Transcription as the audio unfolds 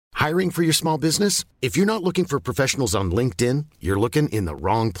Hiring for your small business? If you're not looking for professionals on LinkedIn, you're looking in the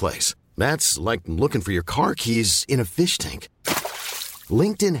wrong place. That's like looking for your car keys in a fish tank.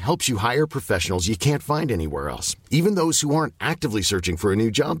 LinkedIn helps you hire professionals you can't find anywhere else, even those who aren't actively searching for a new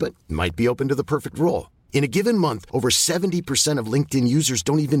job but might be open to the perfect role. In a given month, over 70% of LinkedIn users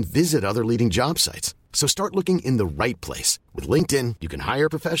don't even visit other leading job sites. So start looking in the right place. With LinkedIn, you can hire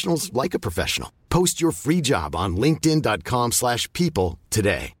professionals like a professional. Post your free job on linkedin.com/people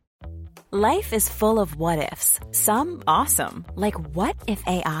today. Life is full of what-ifs. Some awesome, like what if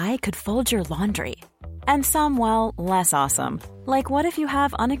AI could fold your laundry? And some, well, less awesome, like what if you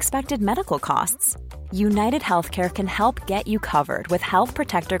have unexpected medical costs? United Healthcare can help get you covered with Health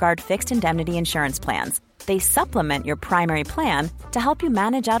Protector Guard fixed indemnity insurance plans. They supplement your primary plan to help you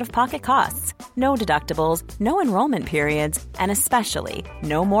manage out-of-pocket costs. No deductibles, no enrollment periods, and especially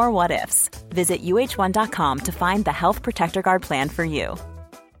no more what-ifs. Visit UH1.com to find the Health Protector Guard plan for you.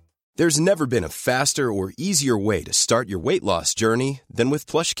 There's never been a faster or easier way to start your weight loss journey than with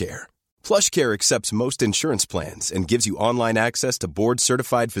PlushCare. PlushCare accepts most insurance plans and gives you online access to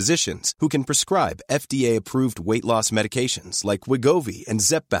board-certified physicians who can prescribe FDA-approved weight loss medications like Wegovy and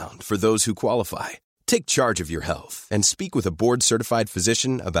Zepbound for those who qualify. Take charge of your health and speak with a board-certified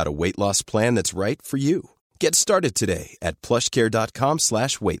physician about a weight loss plan that's right for you. Get started today at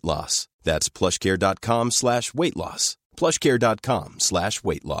plushcare.com/weight-loss. That's plushcare.com/weight-loss.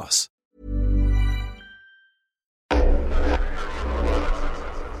 plushcare.com/weight-loss.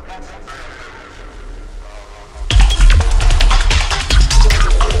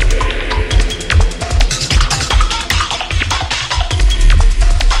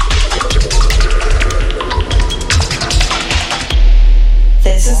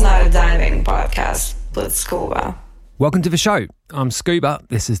 This is not a diving podcast with Scuba. Welcome to the show. I'm Scuba.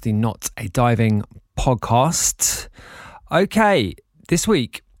 This is the Not a Diving podcast. Okay, this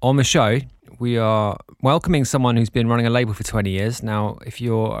week on the show, we are welcoming someone who's been running a label for 20 years. Now, if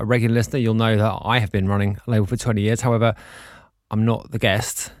you're a regular listener, you'll know that I have been running a label for 20 years. However, I'm not the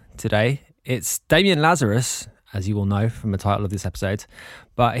guest today. It's Damian Lazarus, as you will know from the title of this episode,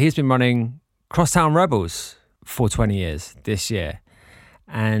 but he's been running Crosstown Rebels for 20 years this year.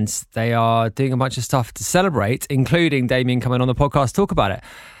 And they are doing a bunch of stuff to celebrate, including Damian coming on the podcast to talk about it.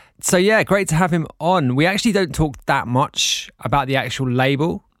 So yeah, great to have him on. We actually don't talk that much about the actual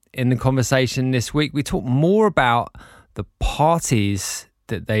label in the conversation this week. We talk more about the parties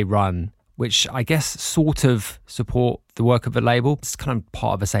that they run, which I guess sort of support the work of the label. It's kind of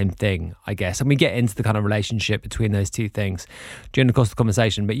part of the same thing, I guess. And we get into the kind of relationship between those two things during the course of the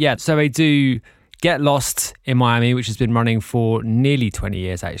conversation. But yeah, so they do Get Lost in Miami, which has been running for nearly 20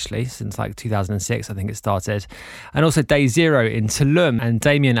 years, actually, since like 2006, I think it started. And also Day Zero in Tulum. And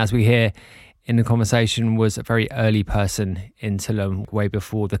Damian, as we hear in the conversation, was a very early person in Tulum, way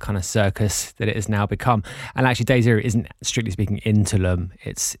before the kind of circus that it has now become. And actually, Day Zero isn't, strictly speaking, in Tulum.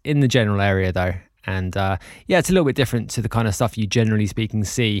 It's in the general area, though. And yeah, it's a little bit different to the kind of stuff you generally speaking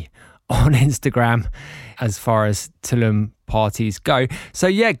see on Instagram as far as Tulum parties go. So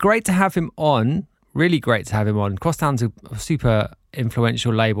yeah, great to have him on. Really great to have him on. Crosstown's a super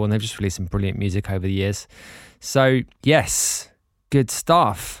influential label and they've just released some brilliant music over the years. So yes, good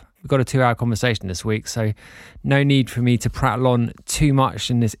stuff. We've got a 2-hour conversation this week, so no need for me to prattle on too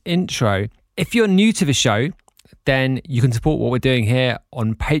much in this intro. If you're new to the show, then you can support what we're doing here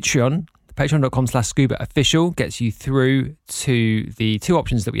on Patreon. Patreon.com/scubaofficial gets you through to the two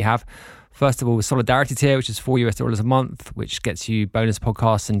options that we have. First of all, the Solidarity tier, which is $4 a month, which gets you bonus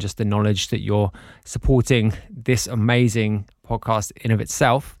podcasts and just the knowledge that you're supporting this amazing podcast in of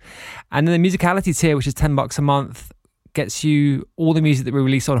itself. And then the Musicality tier, which is $10 a month, gets you all the music that we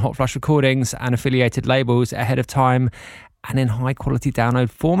release on Hot Flush Recordings and affiliated labels ahead of time and in high quality download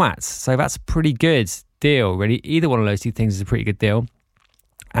formats. So that's a pretty good deal, really. Either one of those two things is a pretty good deal.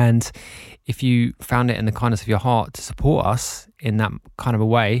 And if you found it in the kindness of your heart to support us in that kind of a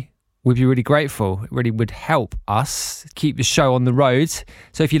way, we'd be really grateful. It really would help us keep the show on the road.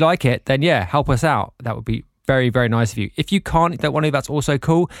 So if you like it, then yeah, help us out. That would be very, very nice of you. If you can't, don't want to, that's also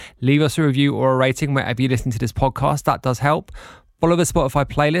cool. Leave us a review or a rating wherever you listen to this podcast. That does help. Follow the Spotify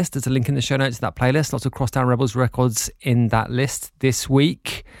playlist. There's a link in the show notes to that playlist. Lots of Crosstown Rebels records in that list this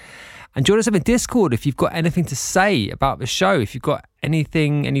week. And join us on the Discord if you've got anything to say about the show. If you've got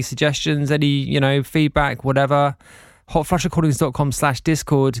anything, any suggestions, any, feedback, whatever.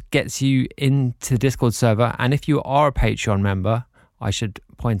 hotflushrecordings.com/Discord gets you into the Discord server. And if you are a Patreon member, I should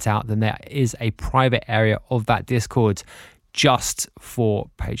point out that there is a private area of that Discord just for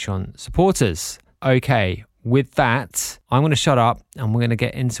Patreon supporters. Okay, with that, I'm going to shut up and we're going to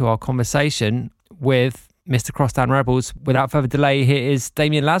get into our conversation with Mr. Crosstown Rebels. Without further delay, here is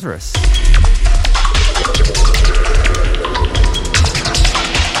Damian Lazarus.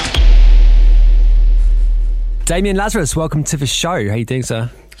 Damian Lazarus, welcome to the show. How you doing, sir?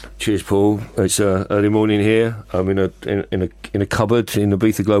 Cheers, Paul. It's early morning here. I'm in a cupboard in the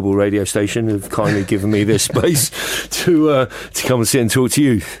Ibiza Global radio station. They've kindly given me this space to come and sit and talk to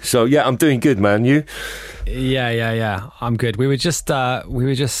you. So yeah, I'm doing good, man. You? Yeah. I'm good. We were just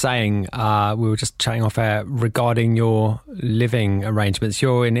saying we were just chatting off air regarding your living arrangements.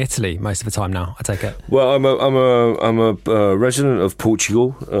 You're in Italy most of the time now, I take it. Well, I'm a resident of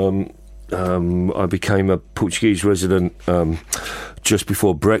Portugal. I became a Portuguese resident just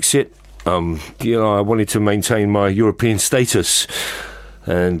before Brexit. I wanted to maintain my European status,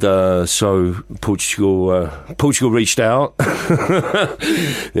 and so Portugal reached out.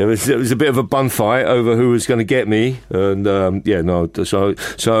 There was a bit of a bun fight over who was going to get me, and so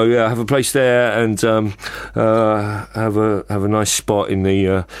I have a place there, and have a nice spot in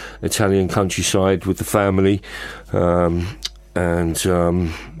the Italian countryside with the family. But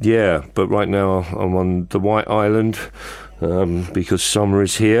right now I'm on the White Island because summer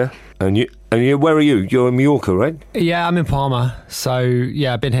is here. And you, where are you? You're in Mallorca, right? Yeah, I'm in Palma. So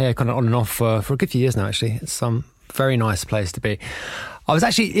yeah, I've been here kind of on and off for a good few years now. Actually, it's some very nice place to be.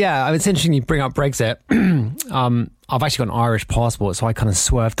 It's interesting you bring up Brexit. I've actually got an Irish passport, so I kind of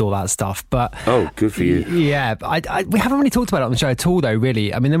swerved all that stuff. But oh, good for you. Yeah, we haven't really talked about it on the show at all, though.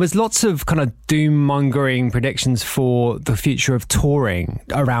 Really, I mean, there was lots of kind of doom mongering predictions for the future of touring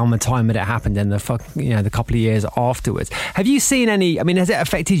around the time that it happened, and the couple of years afterwards. Have you seen any? I mean, has it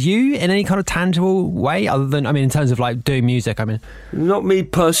affected you in any kind of tangible way, other than in terms of like doing music? I mean, not me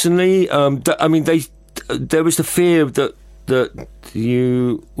personally. There was the fear that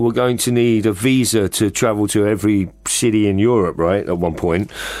you were going to need a visa to travel to every city in Europe, right, at one point.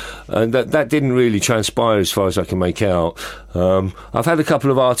 And that didn't really transpire as far as I can make out. I've had a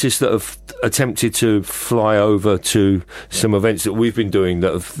couple of artists that have attempted to fly over to some events that we've been doing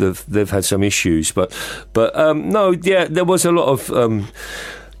that they've had some issues. But there was a lot of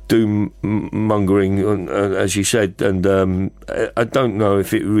doom mongering, as you said, and I don't know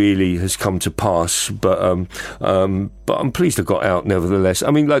if it really has come to pass, but I'm pleased I got out nevertheless.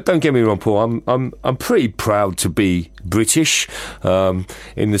 I mean, like, don't get me wrong, Paul. I'm pretty proud to be British,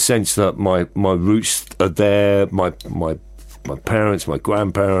 in the sense that my roots are there. My parents, my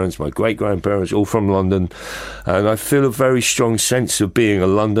grandparents, my great-grandparents, all from London, and I feel a very strong sense of being a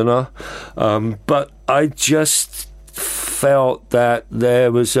Londoner. But I just felt that there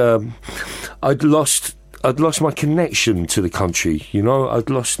was I'd lost my connection to the country. I'd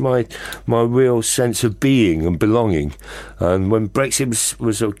lost my real sense of being and belonging. And when Brexit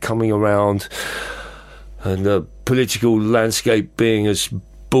was coming around, and the political landscape being as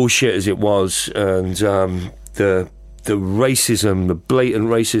bullshit as it was, and the racism, the blatant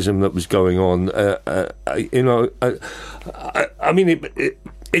racism that was going on, I mean,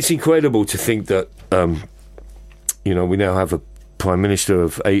 it's incredible to think that we now have a prime minister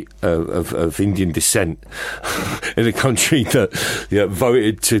of Indian descent in a country that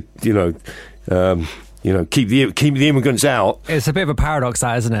voted to keep the immigrants out. It's a bit of a paradox,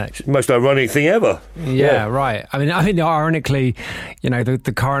 that, isn't it? It's the most ironic thing ever. Yeah, right. I mean, ironically,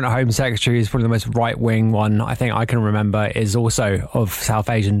 the current Home Secretary is probably the most right-wing one I think I can remember, is also of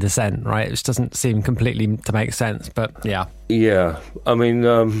South Asian descent, right? Which doesn't seem completely to make sense, but yeah. Yeah, I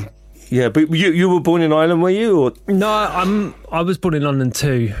mean... Yeah, but you were born in Ireland, were you? Or? No, I was born in London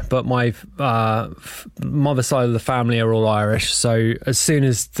too, but my mother's side of the family are all Irish. So as soon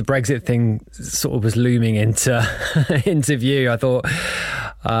as the Brexit thing sort of was looming into view, I thought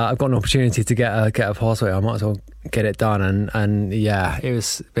I've got an opportunity to get a passport. I might as well get it done, and yeah,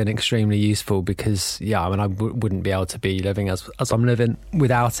 it's been extremely useful because I wouldn't be able to be living as I'm living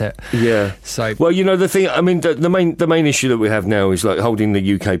without it. Yeah. So the thing, I mean, the main issue that we have now is like holding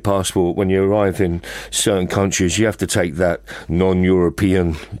the UK passport. When you arrive in certain countries, you have to take that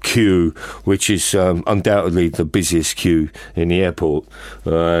non-European queue, which is undoubtedly the busiest queue in the airport,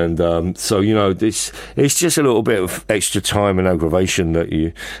 and so it's just a little bit of extra time and aggravation that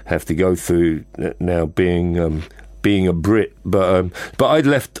you have to go through now, being a Brit. But I'd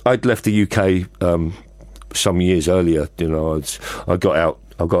left the UK some years earlier. I got out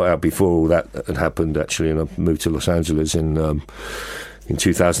before all that had happened, actually, and I moved to Los Angeles in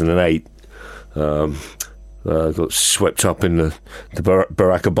 2008. Got swept up in the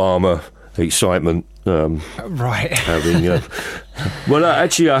Barack Obama excitement. Right. Well,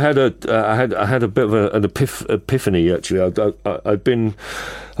 actually, I had a bit of an epiphany. Actually, I've been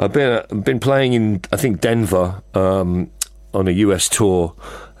playing in, I think, Denver, on a US tour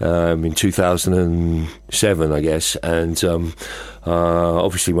in 2007, I guess, and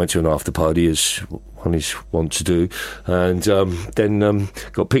obviously went to an after party as one is wont to do, and then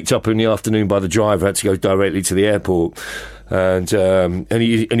got picked up in the afternoon by the driver. Had to go directly to the airport. And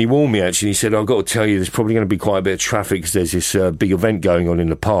he warned me, actually. He said, I've got to tell you, there's probably going to be quite a bit of traffic because there's this big event going on in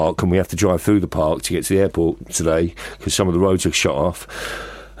the park, and we have to drive through the park to get to the airport today because some of the roads are shut off.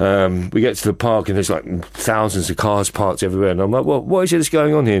 We get to the park and there's like thousands of cars parked everywhere, and I'm like, well, what is it that's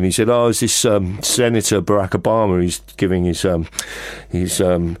going on here? And he said, it's this Senator Barack Obama. He's giving his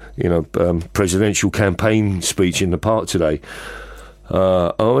presidential campaign speech in the park today.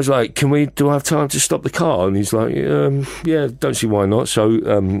 I was like, do I have time to stop the car? And he's like, yeah, don't see why not.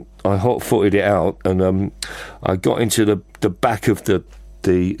 So I hot-footed it out, and I got into the back of the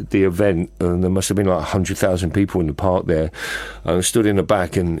event, and there must have been like 100,000 people in the park there. I stood in the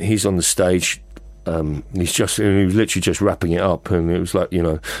back, and he's on the stage. He was literally just wrapping it up, and it was like,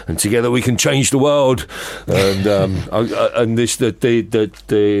 and together we can change the world. And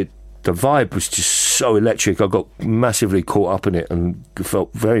the vibe was just so electric. I got massively caught up in it and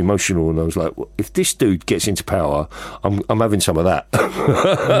felt very emotional. And I was like, well, if this dude gets into power, I'm having some of that.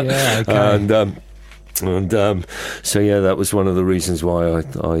 Yeah, okay. So yeah, that was one of the reasons why I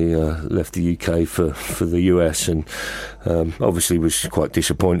left the UK for the US, and obviously was quite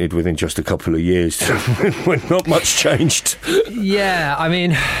disappointed within just a couple of years when not much changed. Yeah, I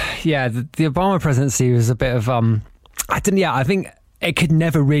mean, the Obama presidency was a bit of I think it could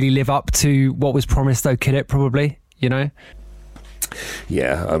never really live up to what was promised, though, could it? Probably,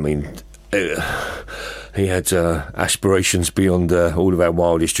 Yeah, I mean, he had aspirations beyond all of our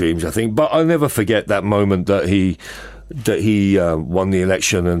wildest dreams, I think. But I'll never forget that moment that he won the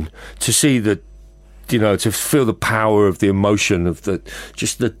election, and to see that, to feel the power of the emotion of the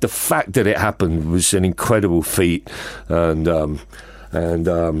fact that it happened was an incredible feat, and I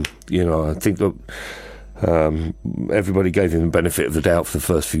think that. Everybody gave him the benefit of the doubt for the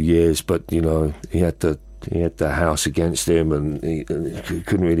first few years, but he had the House against him, and he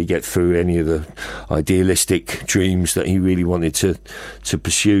couldn't really get through any of the idealistic dreams that he really wanted to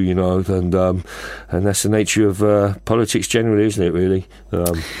pursue, and that's the nature of politics generally, isn't it, really?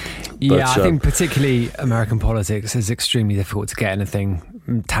 I think particularly American politics is extremely difficult to get anything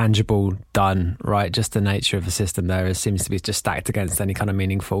tangible done, right? Just the nature of the system there seems to be just stacked against any kind of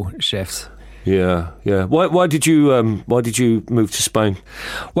meaningful shifts. Yeah. Why did you move to Spain?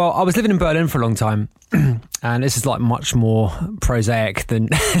 Well, I was living in Berlin for a long time, and this is like much more prosaic than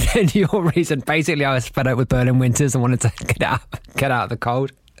your reason. Basically, I was fed up with Berlin winters and wanted to get out of the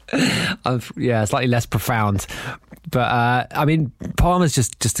cold. Slightly less profound, but I mean, Palma's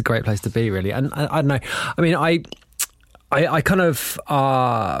just a great place to be, really. And I don't know. I mean, I kind of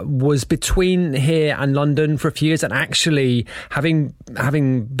was between here and London for a few years, and actually having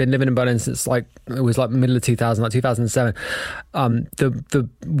been living in Berlin since it was middle of 2000, 2007, the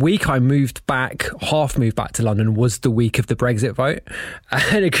week I half moved back to London was the week of the Brexit vote,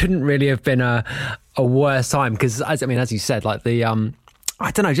 and it couldn't really have been a worse time, because as you said,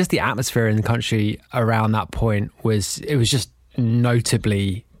 I don't know, just the atmosphere in the country around that point was just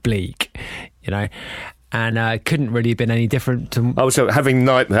notably bleak, And couldn't really have been any different to... Oh, so having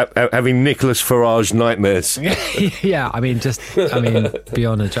Nicholas Farage nightmares.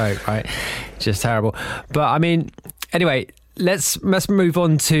 Beyond a joke, right? Just terrible. But anyway, let's move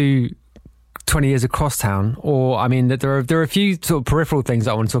on to 20 years across town. Or there are a few sort of peripheral things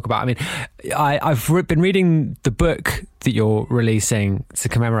I want to talk about. I've been reading the book that you're releasing to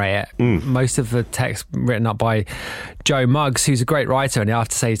commemorate it. Most of the text written up by Joe Muggs, who's a great writer, and I have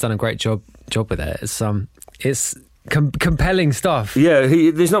to say he's done a great job with it. It's compelling stuff. Yeah,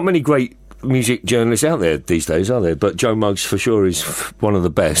 there's not many great music journalists out there these days, are there? But Joe Muggs for sure is one of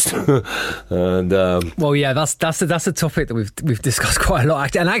the best. And well, yeah, that's a topic that we've discussed quite a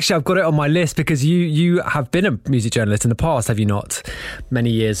lot. And actually, I've got it on my list because you have been a music journalist in the past, have you not?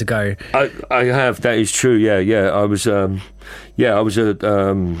 Many years ago. I have. That is true. Yeah. I was. I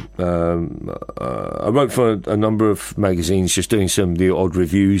wrote for a number of magazines, just doing some of the odd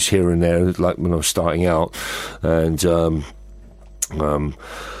reviews here and there, like when I was starting out, and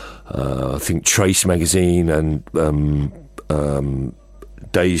I think Trace magazine and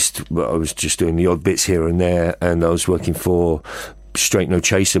Dazed. I was just doing the odd bits here and there, and I was working for Straight No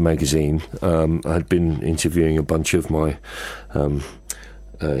Chaser magazine. I had been interviewing a bunch of my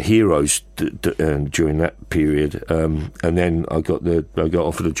heroes during that period, and then I got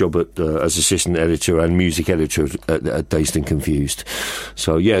offered a job as assistant editor and music editor at Dazed and Confused.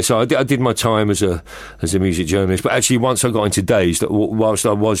 So I did my time as a music journalist. But actually, once I got into Dazed, whilst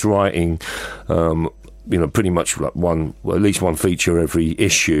I was writing pretty much like at least one feature every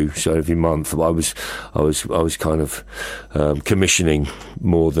issue, so every month. I was kind of commissioning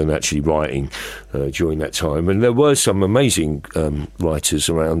more than actually writing during that time, and there were some amazing writers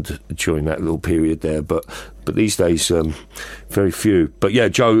around during that little period there, but these days very few. But yeah,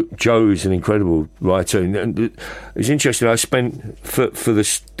 Joe is an incredible writer, and it's interesting. I spent for the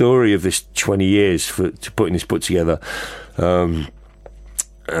story of this 20 years to putting this book together.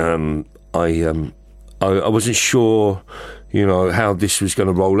 I wasn't sure, how this was going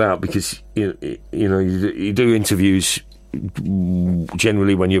to roll out, because you do interviews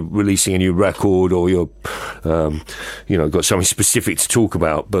generally when you're releasing a new record or you're got something specific to talk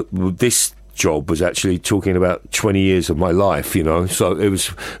about, but this job was actually talking about 20 years of my life, so it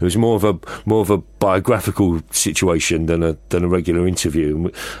was more of a biographical situation than a regular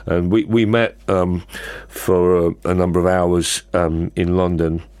interview. And we met for a number of hours in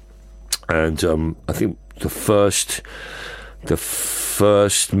London, and I think the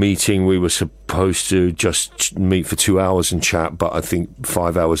first meeting we were supposed to just meet for 2 hours and chat, but I think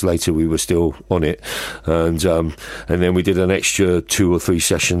 5 hours later we were still on it, and then we did an extra 2 or 3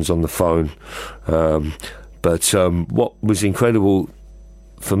 sessions on the phone. But what was incredible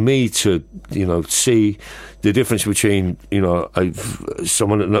for me to see the difference between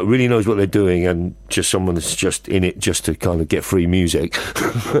someone that really knows what they're doing and just someone that's just in it just to kind of get free music,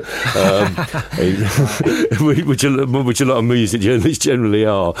 which a lot of music journalists generally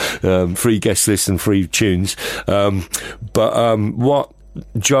are, free guest lists and free tunes. But what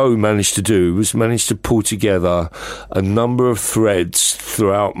Joe managed to do was to pull together a number of threads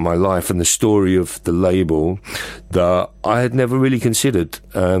throughout my life and the story of the label that I had never really considered.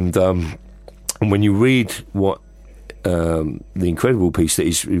 And when you read what the incredible piece that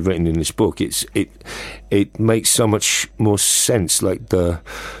he's written in this book, it makes so much more sense. Like the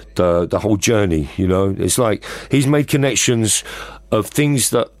whole journey, it's like he's made connections of things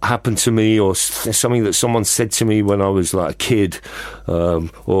that happened to me, or something that someone said to me when I was like a kid,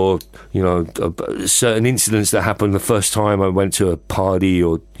 or certain incidents that happened the first time I went to a party,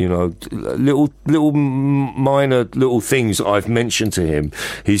 or little minor little things that I've mentioned to him.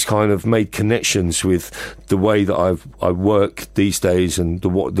 He's kind of made connections with the way that I work these days, and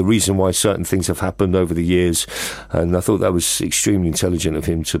the reason why certain things have happened over the years. And I thought that was extremely intelligent of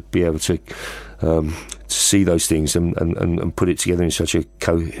him to be able to see those things and put it together in such a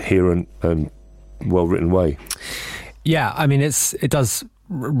coherent and well-written way. Yeah, I mean, it does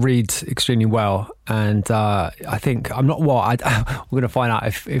read extremely well, and I think we're going to find out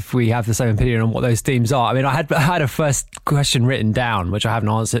if we have the same opinion on what those themes are. I mean, I had a first question written down, which I haven't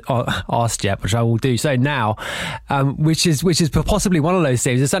asked yet, which I will do so now, which is possibly one of those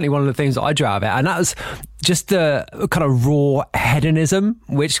themes. It's certainly one of the themes that I drew out of it, and that was just the kind of raw hedonism,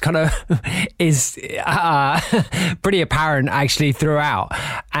 which kind of is pretty apparent actually throughout.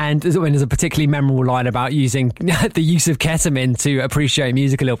 And there's a particularly memorable line about using the use of ketamine to appreciate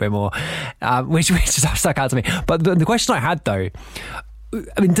music a little bit more, which just stuck out to me. But the question I had, though,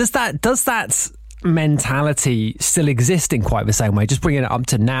 I mean, does that mentality still exist in quite the same way? Just bringing it up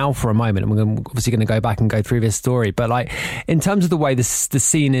to now for a moment, and we're obviously going to go back and go through this story, but like in terms of the way the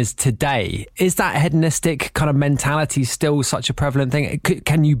scene is today, is that hedonistic kind of mentality still such a prevalent thing?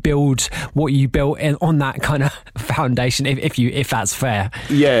 Can you build what you built on that kind of foundation, if that's fair?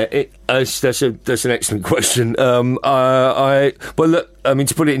 Yeah, that's an excellent question. Well, look, I mean,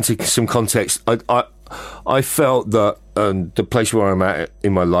 to put it into some context, I felt that the place where I'm at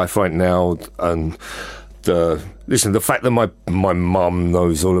in my life right now, and the fact that my mum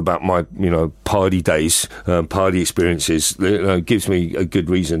knows all about my party days, party experiences, gives me a good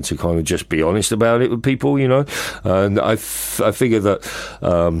reason to kind of just be honest about it with people, and I figure that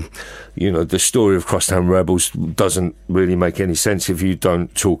the story of Crosstown Rebels doesn't really make any sense if you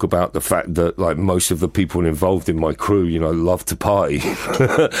don't talk about the fact that like most of the people involved in my crew, love to party,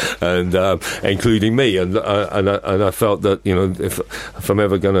 and including me, and I felt that if I'm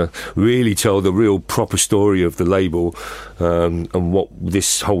ever going to really tell the real proper story of the label, and what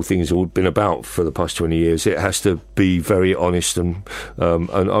this whole thing has all been about for the past 20 years, it has to be very honest and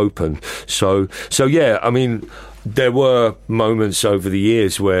open. So yeah, I mean, there were moments over the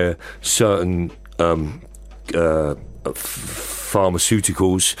years where certain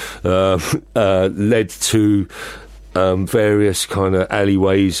pharmaceuticals led to various kind of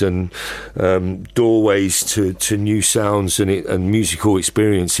alleyways and doorways to new sounds and musical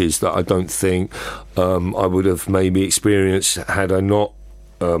experiences that I don't think I would have maybe experienced had I not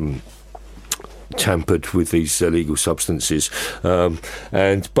tampered with these illegal substances.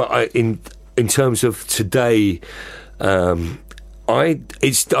 In terms of today, I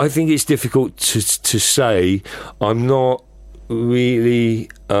think it's difficult to say. I'm not really.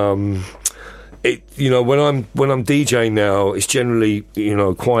 When I'm DJing now, it's generally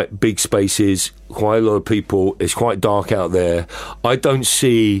quite big spaces, quite a lot of people. It's quite dark out there. I don't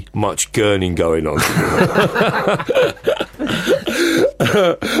see much gurning going on.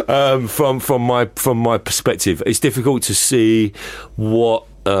 From my perspective, it's difficult to see what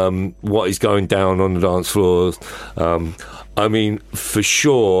is going down on the dance floor. I mean, for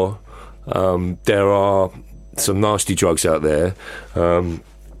sure, there are some nasty drugs out there.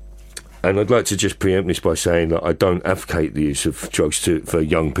 And I'd like to just preempt this by saying that I don't advocate the use of drugs for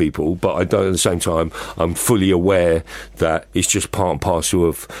young people, but I don't, at the same time, I'm fully aware that it's just part and parcel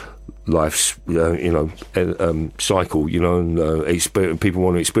of life's, cycle, and people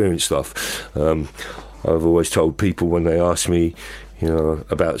want to experience stuff. I've always told people when they ask me,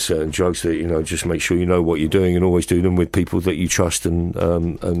 about certain drugs that, just make sure you know what you're doing and always do them with people that you trust and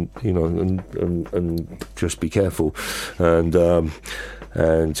just be careful. But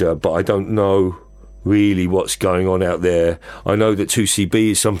I don't know really what's going on out there. I know that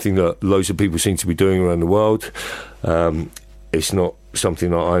 2CB is something that loads of people seem to be doing around the world. It's not something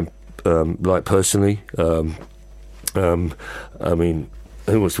that I like personally. I mean,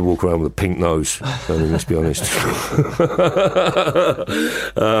 who wants to walk around with a pink nose? I mean, let's be honest.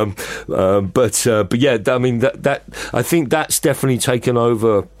 But yeah, I mean that I think that's definitely taken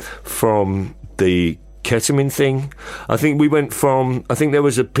over from the ketamine thing. I think there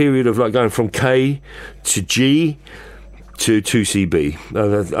was a period of like going from K to G to 2CB,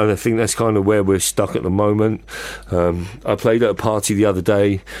 and I think that's kind of where we're stuck at the moment. I played at a party the other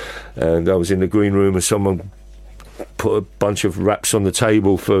day, and I was in the green room, and someone put a bunch of wraps on the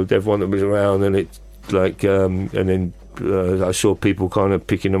table for everyone that was around, and it and then I saw people kind of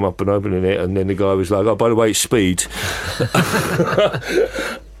picking them up and opening it, and then the guy was like, "Oh, by the way, it's speed."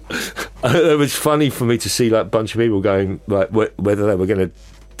 It was funny for me to see like a bunch of people going like whether they were going to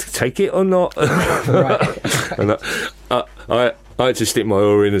take it or not. Right. And I had to stick my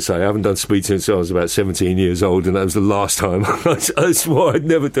oar in and say I haven't done speed since I was about 17 years old, and that was the last time. I swore I'd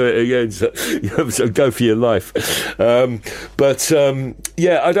never do it again. So go for your life. Yeah,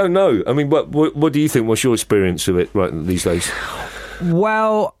 I don't know. I mean, what do you think? What's your experience of it right these days?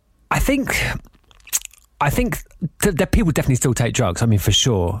 Well, I think that people definitely still take drugs. I mean, for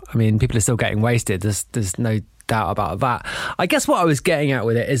sure. I mean, people are still getting wasted. There's no doubt about that. I guess what I was getting at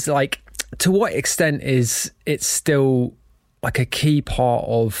with it is like, to what extent is it still like a key part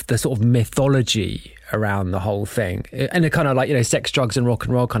of the sort of mythology around the whole thing, in a kind of like, sex, drugs and rock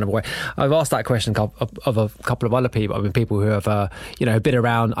and roll kind of way. I've asked that question of a couple of other people. I mean, people who have, been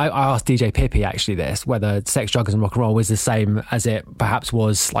around. I asked DJ Pippi actually this, whether sex, drugs and rock and roll was the same as it perhaps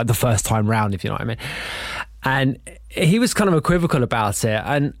was like the first time round, if you know what I mean. And he was kind of equivocal about it,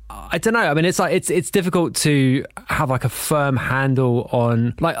 and I don't know. I mean, it's like it's difficult to have like a firm handle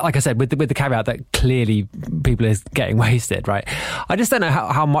on, like I said, with the caveat that clearly people are getting wasted, right? I just don't know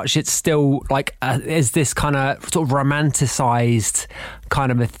how much it's still like is this kind of sort of romanticized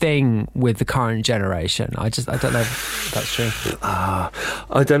kind of a thing with the current generation. I don't know if that's true. I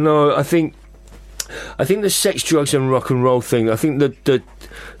don't know. I think the sex, drugs and rock and roll thing. I think that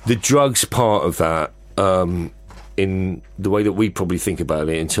the drugs part of that. In the way that we probably think about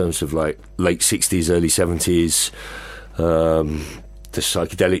it, in terms of like late 60s, early 70s, the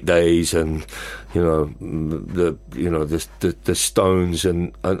psychedelic days, and the Stones,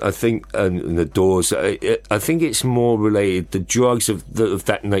 and I think and the Doors. I think it's more related. The drugs of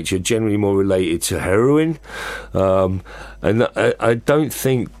that nature are generally more related to heroin, and I don't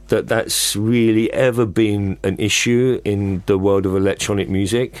think that that's really ever been an issue in the world of electronic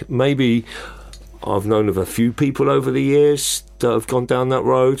music. Maybe I've known of a few people over the years that have gone down that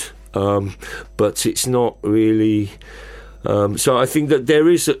road, but it's not really. So I think that there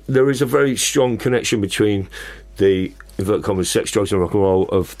is a very strong connection between the inverted commas sex, drugs and rock and roll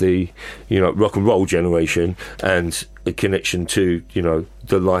of the rock and roll generation, and a connection to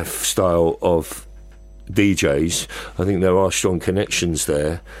the lifestyle of DJs. I think there are strong connections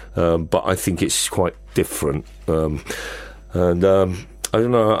there, but I think it's quite different. I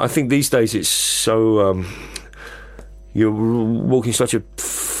don't know. I think these days it's so you're walking such a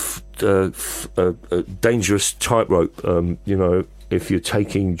dangerous tightrope. If you're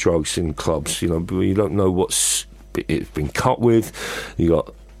taking drugs in clubs, you don't know what's it's been cut with. You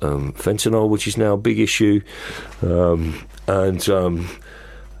got fentanyl, which is now a big issue, yeah.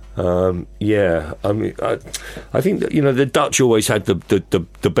 I mean, I think that the Dutch always had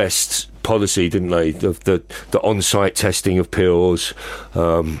the best policy, didn't they? The on-site testing of pills,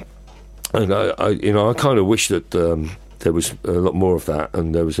 and I kind of wish that there was a lot more of that,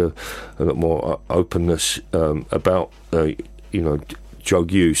 and there was a lot more openness about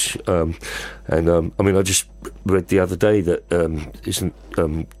drug use. I just read the other day that isn't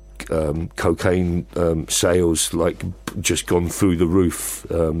cocaine sales just gone through the roof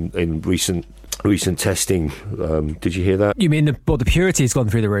in recent testing. Did you hear that? You mean the purity has gone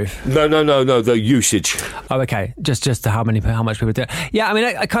through the roof? No, the usage. Oh, okay. Just how much people do. Yeah, I mean,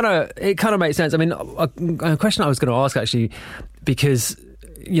 it kind of makes sense. I mean, a question I was going to ask actually, because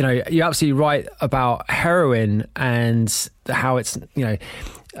you're absolutely right about heroin and how it's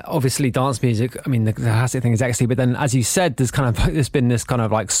obviously dance music. I mean, the classic thing is ecstasy, but then as you said, there's been this kind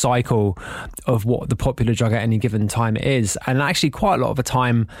of cycle of what the popular drug at any given time is, and actually quite a lot of the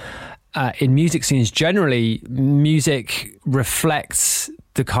time. In music scenes, generally, music reflects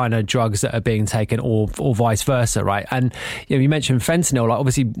the kind of drugs that are being taken, or vice versa, right? And you mentioned fentanyl,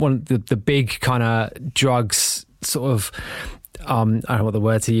 obviously one of the big kind of drugs, sort of. I don't know what the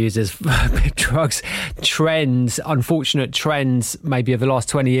word to use is. Drugs trends, unfortunate trends, maybe of the last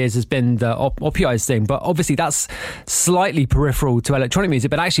 20 years has been the opioids thing. But obviously that's slightly peripheral to electronic music.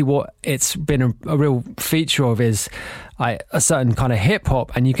 But actually what it's been a real feature of is a certain kind of hip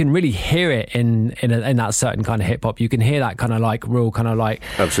hop, and you can really hear it in that certain kind of hip hop. You can hear that kind of real kind of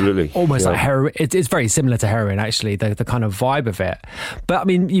absolutely almost like heroin. It's very similar to heroin, actually, the kind of vibe of it. But I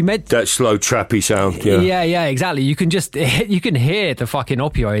mean, you meant that slow trappy sound. Yeah, exactly. You can hear the fucking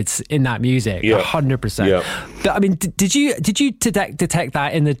opioids in that music, 100%. Yeah. But I mean, did you detect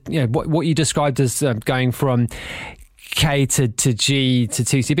that in the what you described as going from K to G to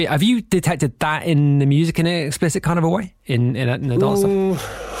 2CB? Have you detected that in the music in an explicit kind of a way in the dance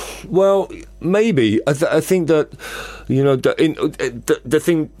stuff? Well, maybe. I think that the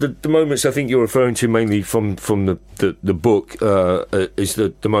moments I think you're referring to mainly from the book is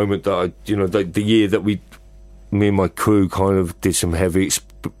the moment that the year that me and my crew kind of did some heavy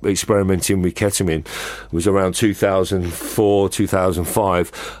experimenting with ketamine was around 2004,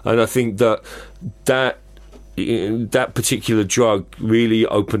 2005, and I think that particular drug really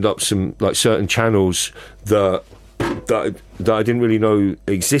opened up some certain channels that I didn't really know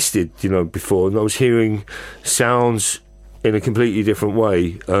existed, before, and I was hearing sounds in a completely different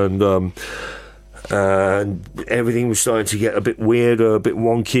way, and everything was starting to get a bit weirder, a bit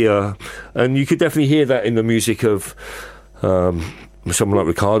wonkier, and you could definitely hear that in the music of someone like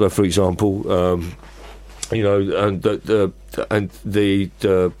Ricardo, for example, and the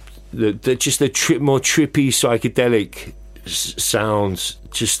more trippy psychedelic sounds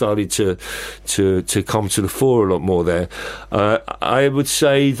just started to come to the fore a lot more there. I would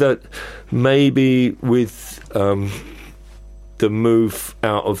say that maybe with the move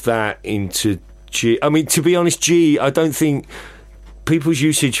out of that into G, I mean, to be honest, G, I don't think people's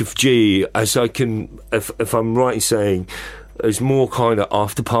usage of G, as I can, if I'm right in saying, is more kind of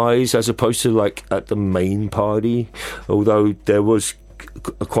after parties as opposed to at the main party, although there was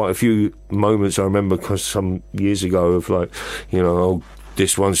quite a few moments I remember some years ago of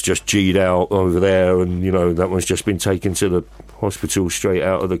this one's just G'd out over there, and that one's just been taken to the hospital straight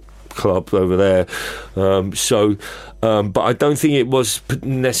out of the club over there. But I don't think it was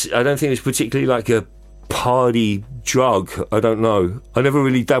particularly like a party drug. I don't know. I never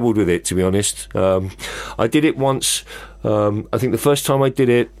really dabbled with it, to be honest. I did it once. I think the first time I did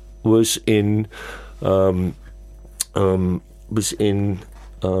it was in the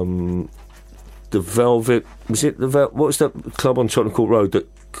Velvet. Was it the what was that club on Tottenham Court Road that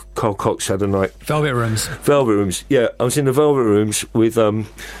Carl Cox had a night? Velvet Rooms. Yeah, I was in the Velvet Rooms with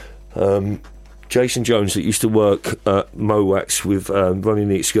Jason Jones, that used to work at Mowax with running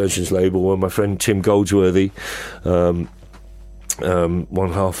the Excursions label, and my friend Tim Goldsworthy, one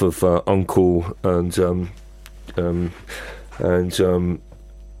half of Uncle, and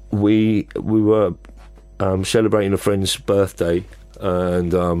we were celebrating a friend's birthday,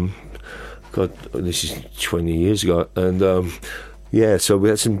 and God, this is 20 years ago, and so we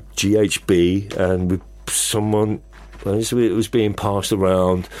had some GHB, and someone, as it was being passed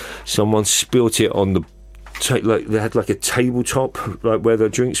around, someone spilt it on the they had a tabletop where the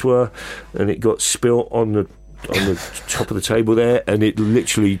drinks were, and it got spilt on the top of the table there, and it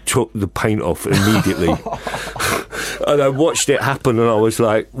literally took the paint off immediately. And I watched it happen, and I was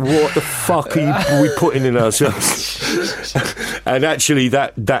like, what the fuck are we putting in ourselves? And actually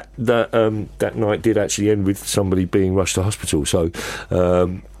that night did actually end with somebody being rushed to hospital, so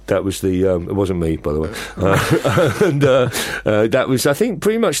that was the it wasn't me, by the way, and that was, I think,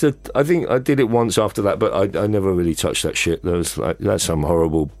 pretty much I think I did it once after that, but I never really touched that shit. That's some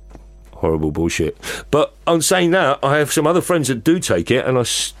horrible horrible bullshit. But on saying that, I have some other friends that do take it, and I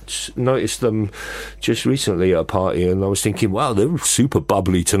noticed them just recently at a party, and I was thinking, wow, they're super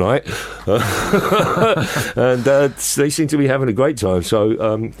bubbly tonight. And they seem to be having a great time. So,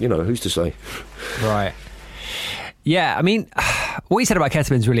 who's to say? Right. Yeah, I mean, what you said about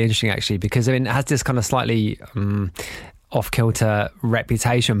ketamine is really interesting, actually, because it has this kind of slightly off-kilter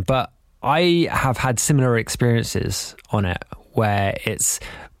reputation, but I have had similar experiences on it where it's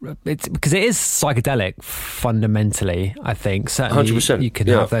because it is psychedelic fundamentally, I think. Certainly 100%, you can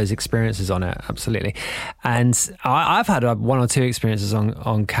have those experiences on it, absolutely. And I've had one or two experiences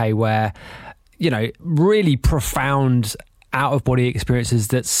on K where, really profound out-of-body experiences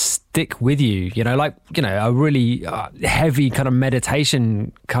that stick with you, a really heavy kind of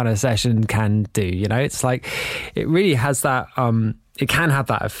meditation kind of session can do, it's like, it really has that, it can have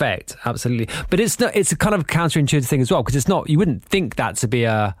that effect, absolutely. But it's a kind of counterintuitive thing as well, because it's not, you wouldn't think that to be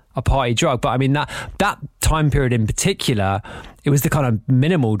a party drug, but I mean, that time period in particular, it was the kind of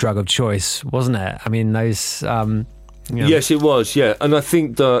minimal drug of choice, wasn't it? I mean, those... Yes, it was, yeah. And I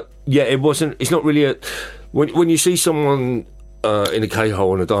think that, it's not really when you see someone in a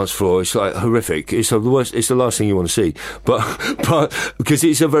K-hole on a dance floor, it's like horrific. It's the worst. It's the last thing you want to see. But because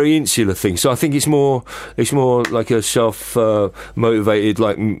it's a very insular thing, so I think it's more like a self motivated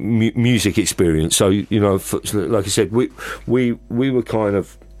like music experience. So like I said, we were kind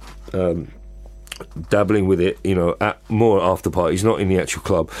of dabbling with it, at more after parties, not in the actual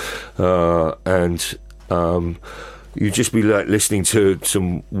club, and. You'd just be like listening to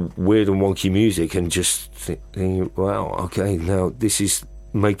some weird and wonky music and just thinking, wow, okay, now this is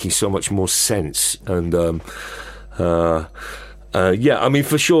making so much more sense. And I mean,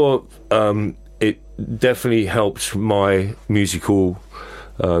 for sure, it definitely helped my musical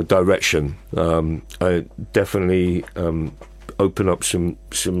direction. I definitely opened up some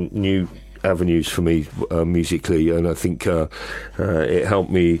new avenues for me musically, and I think it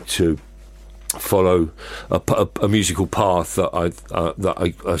helped me to follow a musical path that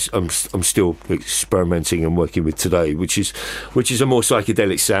I'm still experimenting and working with today, which is a more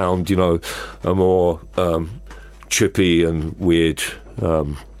psychedelic sound, a more trippy and weird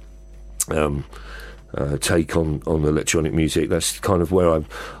take on electronic music. That's kind of where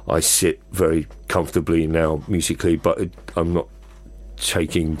I sit very comfortably now musically, but I'm not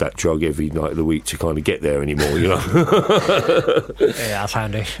taking that drug every night of the week to kind of get there anymore, Yeah, that's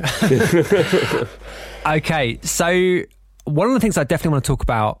handy. Okay, so one of the things I definitely want to talk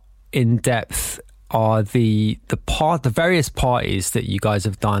about in depth are the various parties that you guys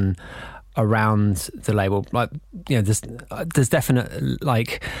have done around the label. Like, there's definite,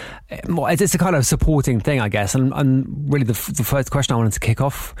 like, it's a kind of supporting thing, I guess, and really the first question I wanted to kick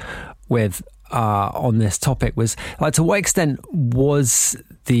off with on this topic was, like, to what extent was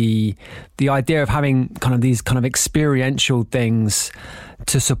the idea of having kind of these kind of experiential things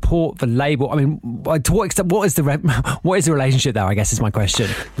to support the label? I mean, to what extent? What is the relationship there, I guess, is my question.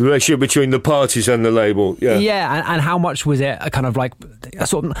 The relationship between the parties and the label, yeah, and how much was it a kind of like a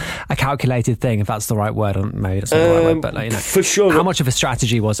sort of a calculated thing, if that's the right word? Maybe that's not the right word, but for sure, how much of a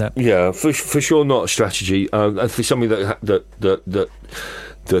strategy was it? Yeah, for sure, not a strategy. For something that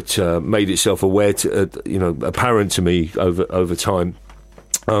made itself aware to, apparent to me over time.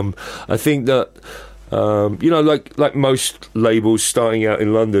 I think that, like most labels starting out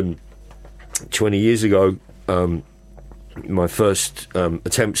in London 20 years ago, my first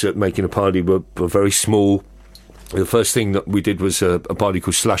attempts at making a party were very small. The first thing that we did was a party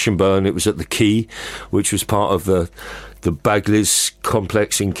called Slash and Burn. It was at the Key, which was part of the Bagleys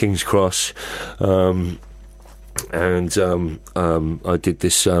complex in King's Cross. And I did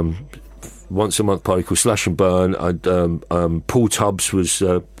this once a month party called Slash and Burn. Paul Tubbs was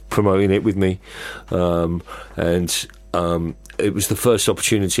promoting it with me, and it was the first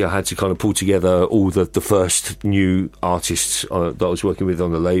opportunity I had to kind of pull together all the first new artists that I was working with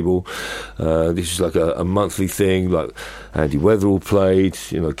on the label. This was like a monthly thing. Like Andy Weatherall played,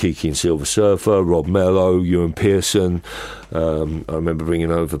 Kiki and Silver Surfer, Rob Mello, Ewan Pearson. I remember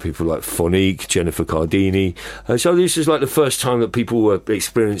bringing over people like Phonique, Jennifer Cardini. So this is like the first time that people were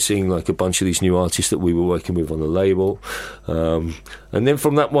experiencing like a bunch of these new artists that we were working with on the label. And then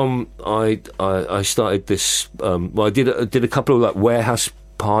from that one, I started this. I did a couple of like warehouse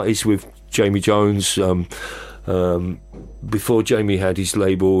parties with Jamie Jones, before Jamie had his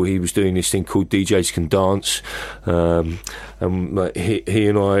label, he was doing this thing called DJs Can Dance, and he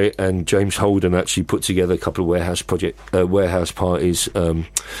and I and James Holden actually put together a couple of warehouse parties.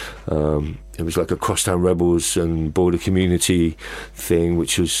 It was like a Crosstown Rebels and Border Community thing,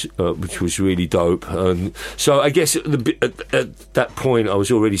 which was really dope. And so I guess at that point, I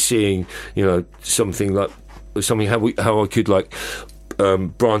was already seeing, something how I could like.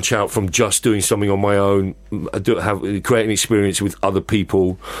 Branch out from just doing something on my own, create an experience with other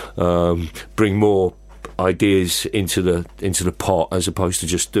people, bring more ideas into the pot as opposed to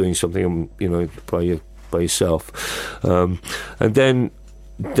just doing something by yourself. And then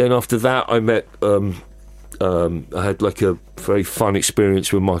after that, I met. I had like a very fun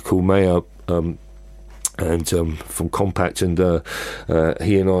experience with Michael Mayer. And from Compact, and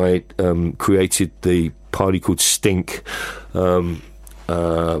he and I created the party called Stink.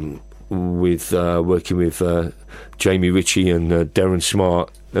 With working with Jamie Ritchie and Darren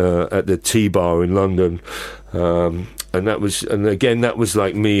Smart at the T-Bar in London, and that was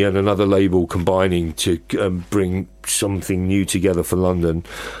like me and another label combining to bring something new together for London,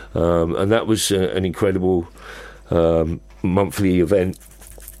 and that was an incredible monthly event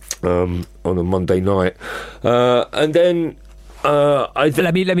on a Monday night, and then.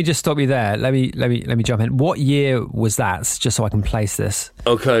 Let me just stop you there. Let me jump in. What year was that? Just so I can place this.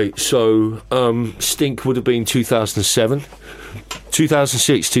 Okay, so Stink would have been 2007,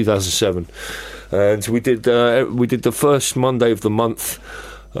 2006, 2007, and we did the first Monday of the month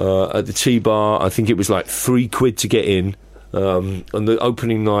at the T-Bar. I think it was like £3 to get in. On the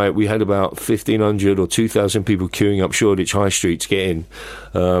opening night, we had about 1,500 or 2,000 people queuing up Shoreditch High Street to get in.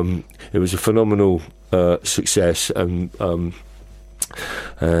 It was a phenomenal success, and I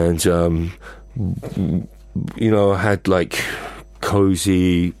had like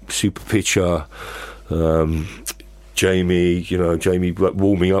Cozy, Super Pitcher, Jamie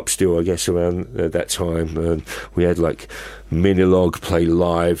warming up still, I guess, around that time, and we had like Minilog play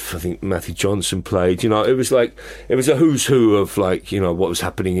live. I think Matthew Johnson played. It was a who's who of like what was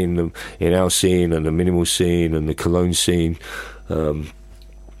happening in our scene and the minimal scene and the Cologne scene.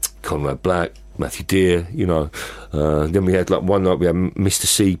 Conrad Black, Matthew Deere, then we had like one night we had Mr.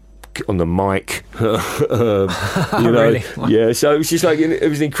 C on the mic, Really? Yeah, so it was just like it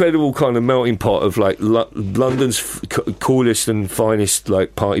was an incredible kind of melting pot of like London's coolest and finest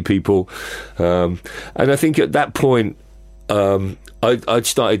like party people, and I think at that point I'd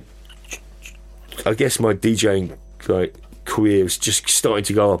started, I guess my DJing like career was just starting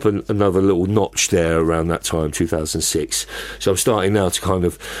to go up another little notch there around that time, 2006. So I'm starting now to kind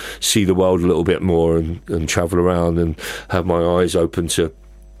of see the world a little bit more and travel around and have my eyes open to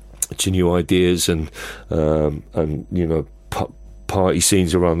new ideas and party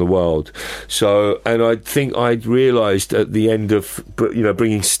scenes around the world. So, and I think I'd realised at the end of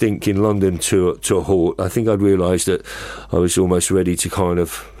bringing Stink in London to a halt, I think I'd realised that I was almost ready to kind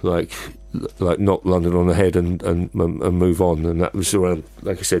of like knock London on the head and move on. And that was around,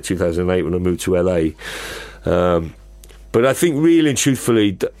 like I said, 2008 when I moved to LA. But I think really and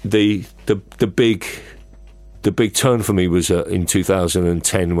truthfully, the big turn for me was in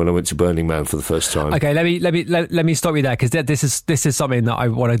 2010 when I went to Burning Man for the first time. Okay, let me stop you there, because this is something that I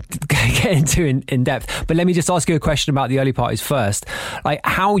want to get into in depth. But let me just ask you a question about the early parties first. Like,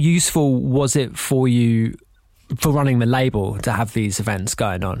 how useful was it for you for running the label to have these events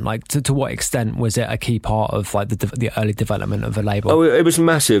going on? Like, to what extent was it a key part of like the early development of the label? Oh, it was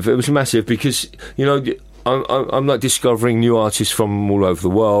massive. It was massive because I'm like discovering new artists from all over the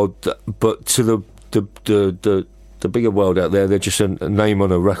world, but to the bigger world out there, they're just a name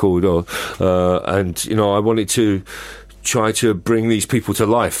on a record, and I wanted to try to bring these people to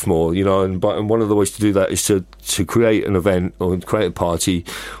life more, and one of the ways to do that is to create an event or create a party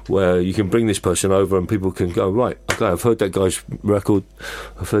where you can bring this person over and people can go, right, okay, I've heard that guy's record,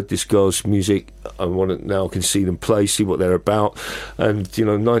 I've heard this girl's music, I can see them play, see what they're about, and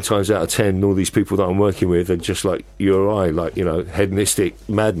 9 times out of 10 all these people that I'm working with are just like you or I, like hedonistic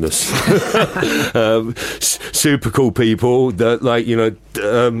madness. Super cool people that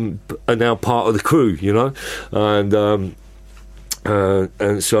are now part of the crew,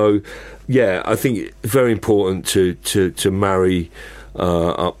 and so yeah, I think it's very important to marry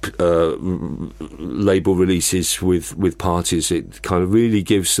up label releases with parties. It kind of really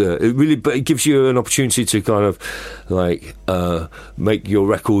gives it gives you an opportunity to kind of like make your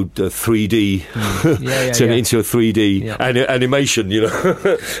record 3D, turn it into a 3D animation,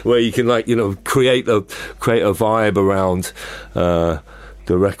 where you can create a vibe around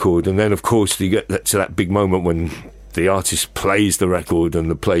the record, and then of course you get to that big moment when the artist plays the record and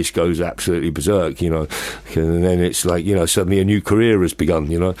the place goes absolutely berserk, and then it's like, suddenly a new career has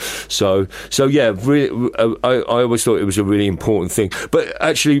begun, So yeah, really, I always thought it was a really important thing. But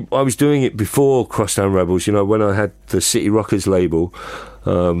actually, I was doing it before Crosstown Rebels, when I had the City Rockers label,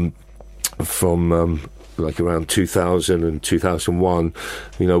 from like around 2000 and 2001.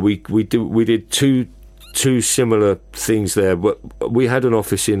 We did two similar things there. But we had an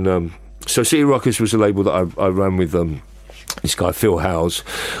office in. So City Rockers was a label that I ran with this guy Phil Howes.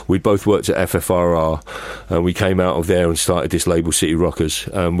 We both worked at FFRR, and we came out of there and started this label City Rockers.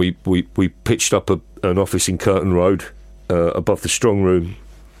 And we pitched up an office in Curtin Road, above the Strong Room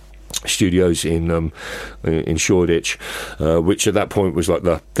Studios in Shoreditch, which at that point was like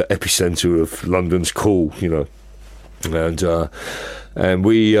the epicenter of London's cool, and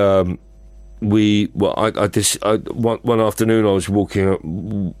we. One afternoon I was walking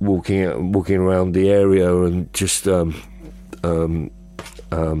around the area and just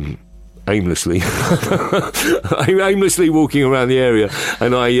aimlessly walking around the area,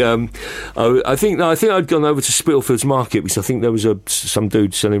 and I think I'd gone over to Spitalfields Market because I think there was some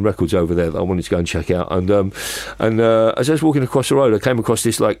dude selling records over there that I wanted to go and check out, and as I was walking across the road, I came across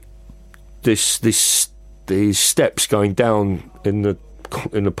these steps going down in the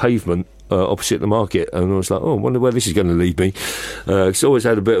pavement opposite the market, and I was like, I wonder where this is going to lead me. It's always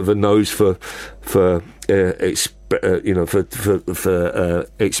had a bit of a nose for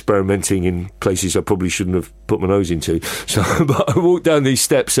experimenting in places I probably shouldn't have put my nose into. So, but I walked down these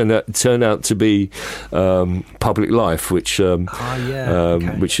steps, and it turned out to be Public Life, which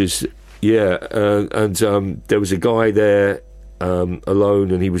which is and there was a guy there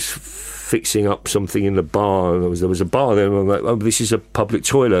alone, and he was fixing up something in the bar, and there was a bar there, and I'm like, this is a public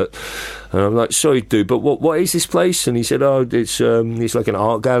toilet, and I'm like, sorry dude, but what is this place? And he said, it's like an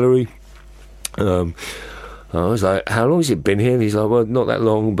art gallery. I was like, how long has it been here? And he's like, well, not that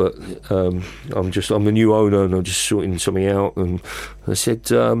long, but I'm the new owner, and I'm just sorting something out. And I said,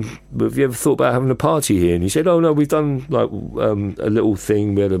 have you ever thought about having a party here? And he said, oh no, we've done like a little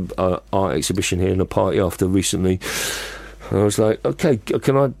thing. We had an art exhibition here and a party after recently. And I was like, okay, do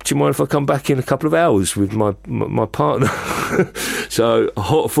you mind if I come back in a couple of hours with my partner? So I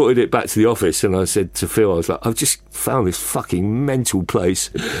hot-footed it back to the office, and I said to Phil, I was like, I've just found this fucking mental place.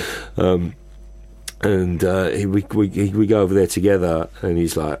 And we go over there together, and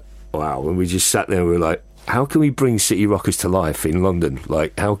he's like, wow. And we just sat there and we were like, how can we bring City Rockers to life in London?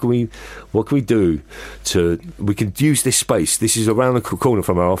 Like, what can we do we can use this space. This is around the corner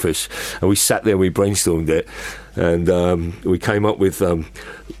from our office. And we sat there and we brainstormed it. And we came up with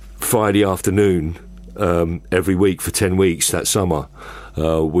Friday afternoon every week for 10 weeks that summer.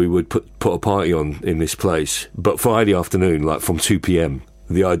 We would put a party on in this place. But Friday afternoon, like from 2 p.m,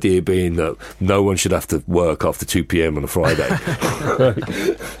 the idea being that no one should have to work after 2 p.m. on a Friday.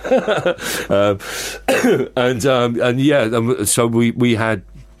 So we had,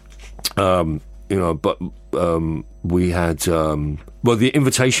 we had, the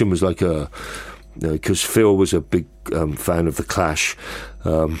invitation was like because Phil was a big fan of The Clash.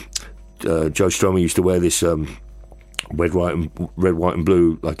 Joe Strummer used to wear this red, white and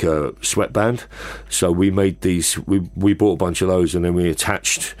blue, like a sweatband. So we made these. We bought a bunch of those, and then we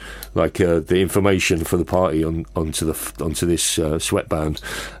attached like the information for the party onto this sweatband,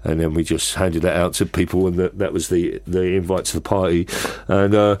 and then we just handed it out to people, and that was the invite to the party,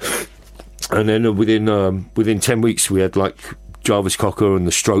 and then within 10 weeks we had like Jarvis Cocker and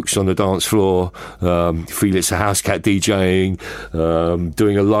the Strokes on the dance floor, Felix the Housecat DJing,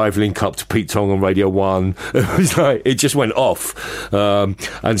 doing a live link up to Pete Tong on Radio 1. It was like, it just went off.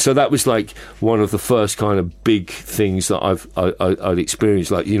 And so that was like one of the first kind of big things that I'd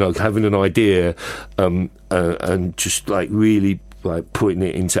experienced, like, having an idea, and just like really like putting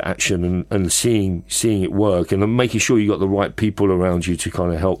it into action and seeing it work, and making sure you got the right people around you to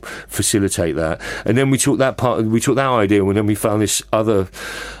kind of help facilitate that. And then we took that idea, and then we found this other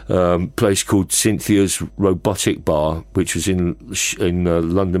place called Cynthia's Robotic Bar, which was in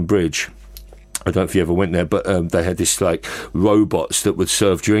London Bridge. I don't know if you ever went there, but they had this like robots that would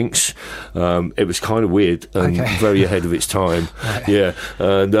serve drinks. It was kind of weird and very ahead of its time. Yeah,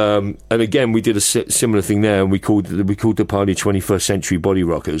 and again we did a similar thing there, and we called the party 21st Century Body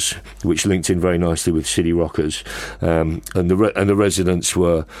Rockers, which linked in very nicely with City Rockers. And the residents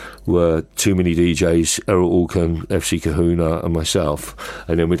were Too Many DJs, Errol Alkan, FC Kahuna, and myself.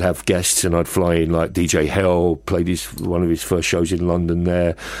 And then we'd have guests, and I'd fly in like DJ Hell, played one of his first shows in London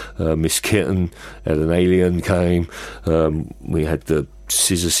there. Miss Kitten, Ellen Alien came. We had the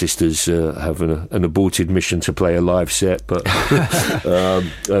Scissor Sisters have an aborted mission to play a live set, but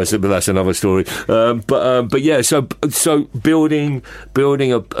but that's another story. But yeah, so building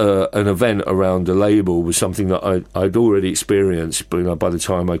an event around a label was something that I'd already experienced, but by the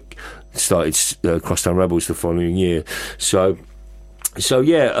time I started Crosstown Rebels the following year, so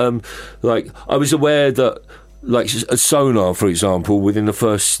yeah, like I was aware that. Like a Sonar, for example, within the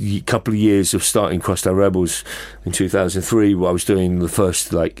first couple of years of starting Crosstown Rebels in 2003, I was doing the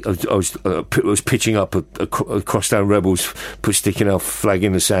first, like, I was pitching up a Crosstown Rebels, sticking our flag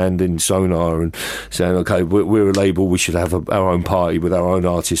in the sand in Sonar and saying, okay, we're a label, we should have our own party with our own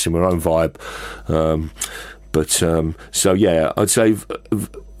artists and our own vibe. So yeah, I'd say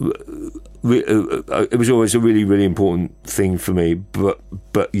it was always a really, really important thing for me, but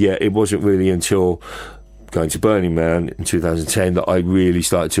yeah, it wasn't really until going to Burning Man in 2010 that I really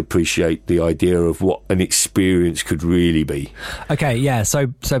started to appreciate the idea of what an experience could really be. Okay, yeah, so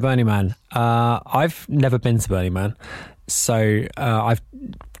Burning Man. I've never been to Burning Man, so I've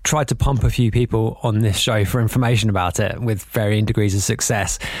tried to pump a few people on this show for information about it with varying degrees of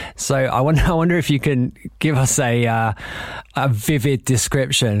success. So I wonder if you can give us a vivid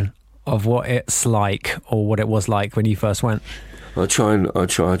description of what it's like, or what it was like when you first went. I try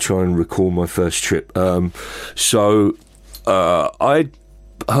and recall my first trip. So I'd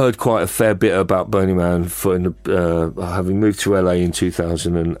heard quite a fair bit about Burning Man having moved to LA in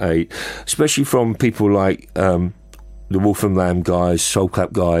 2008, especially from people like the Wolf and Lamb guys,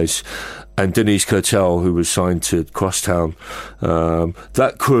 Soulclap guys, and Denise Curtel, who was signed to Crosstown.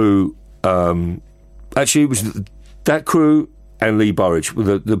 That crew, actually, it was that crew and Lee Burridge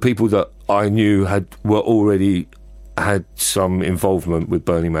were the people that I knew were already had some involvement with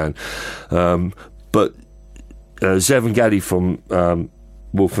Burning Man, but Zev and Gaddy from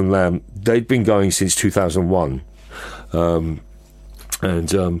Wolf and Lamb, they'd been going since 2001,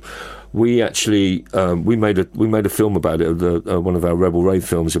 and we actually we made a film about it, one of our Rebel Rave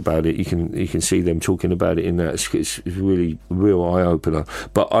films about it. You can see them talking about it in that. It's really real eye opener.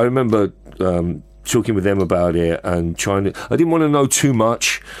 But I remember talking with them about it and I didn't want to know too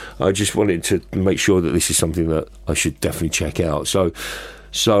much. I just wanted to make sure that this is something that I should definitely check out. So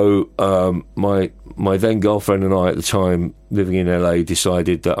my then girlfriend and I at the time living in LA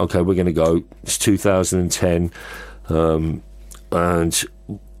decided that, okay, we're going to go. It's 2010, and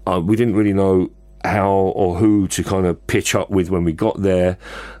we didn't really know how or who to kind of pitch up with when we got there.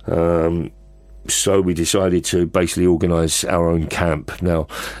 So we decided to basically organise our own camp. Now,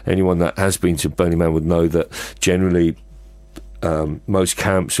 anyone that has been to Burning Man would know that generally most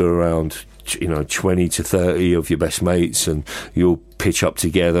camps are around 20 to 30 of your best mates, and you'll pitch up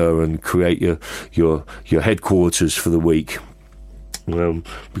together and create your headquarters for the week.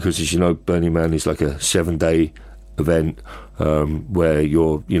 Because, as you know, Burning Man is like a 7-day event where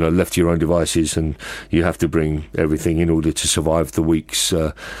you're left to your own devices, and you have to bring everything in order to survive the week's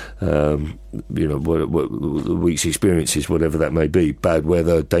the week's experiences, whatever that may be. Bad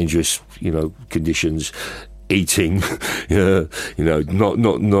weather, dangerous conditions, eating, not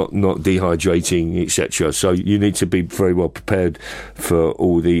dehydrating, etc. So you need to be very well prepared for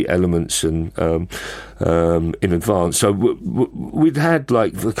all the elements and in advance. So we'd had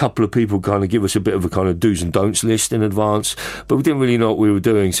like a couple of people kind of give us a bit of a kind of do's and don'ts list in advance, but we didn't really know what we were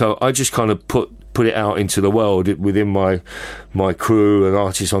doing. So I just kind of put it out into the world within my crew and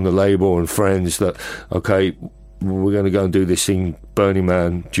artists on the label and friends that, okay, we're going to go and do this thing, Burning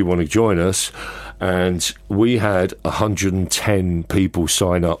Man, do you want to join us? And we had 110 people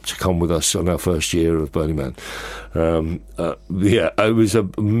sign up to come with us on our first year of Burning Man. It was a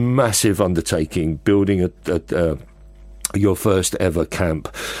massive undertaking, building your first ever camp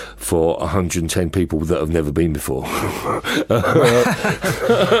for 110 people that have never been before.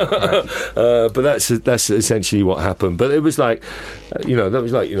 But that's essentially what happened. But it was like, that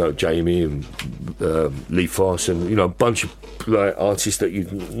was like, Jamie and Lee Foss and, a bunch of like artists that you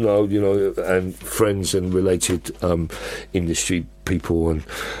know, and friends and related industry people,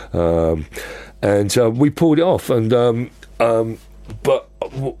 and we pulled it off. And but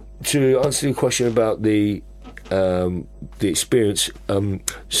to answer your question about the experience,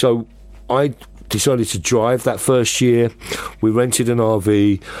 so I decided to drive that first year. We rented an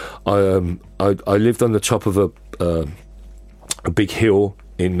RV. I lived on the top of a big hill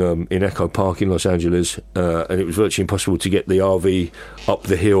in Echo Park in Los Angeles, and it was virtually impossible to get the RV up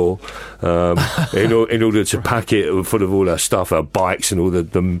the hill in order to pack it full of all our stuff, our bikes and all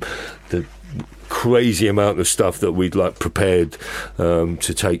the crazy amount of stuff that we'd like prepared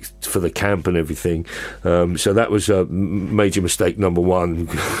to take for the camp and everything. So that was a major mistake number one.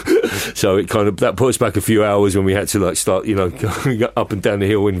 So it kind of, that put us back a few hours when we had to like start, you know, going up and down the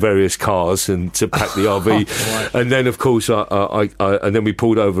hill in various cars and to pack the RV. Right. And then of course and then we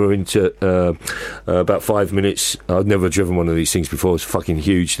pulled over into about 5 minutes. I'd never driven one of these things before. It's fucking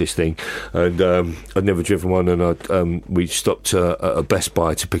huge, this thing, and I'd never driven one. And we stopped at a Best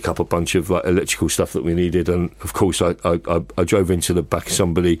Buy to pick up a bunch of like electrical stuff that we needed. And of course I drove into the back of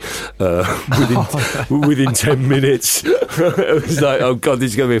somebody within 10 minutes. It was like, oh god,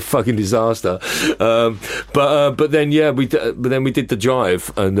 this is going to be a fucking disaster. But then we did the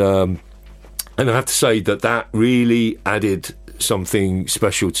drive, and I have to say that really added something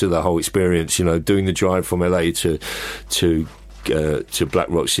special to the whole experience. You know, doing the drive from LA to Black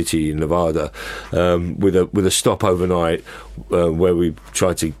Rock City in Nevada, with a stop overnight, where we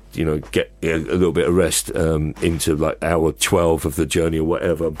tried to, you know, get a little bit of rest into like hour 12 of the journey or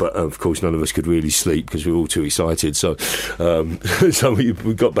whatever. But of course, none of us could really sleep because we were all too excited. So so we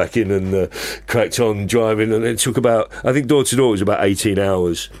got back in and cracked on driving, and it took about, I think door to door was about 18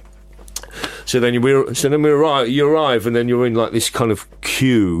 hours. So then you arrive, and then you're in like this kind of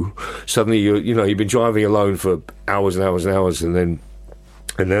queue. Suddenly you've been driving alone for hours and hours and hours, and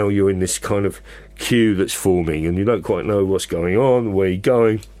now you're in this kind of queue that's forming, and you don't quite know what's going on, where you're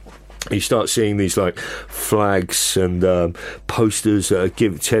going. You start seeing these like flags and posters that are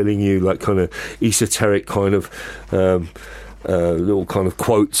telling you like kind of esoteric kind of little kind of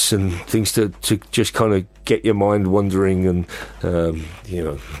quotes and things to just kind of get your mind wandering, and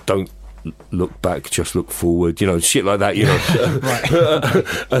don't look back, just look forward, you know, shit like that, you know.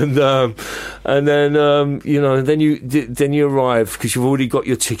 And then you arrive because you've already got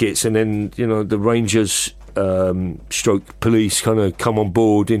your tickets, and then, you know, the rangers stroke police kind of come on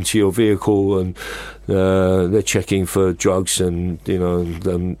board into your vehicle, and they're checking for drugs and, you know,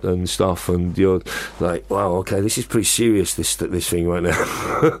 and stuff, and you're like, wow, okay, this is pretty serious, this thing right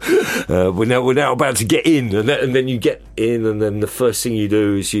now. we're now about to get in, and then you get in, and then the first thing you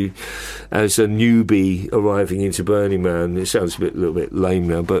do is you, as a newbie arriving into Burning Man, it sounds a little bit lame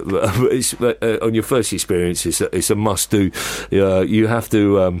now, but it's on your first experience, it's a must do. You have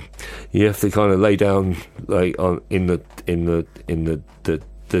to kind of lay down like in the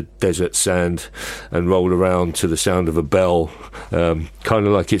desert sand and roll around to the sound of a bell, kind of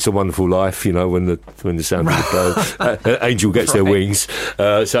like It's a Wonderful Life, you know, when the sound of the bell, angel gets their wings.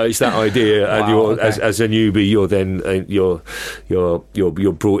 So it's that idea, and you're as a newbie, you're then you're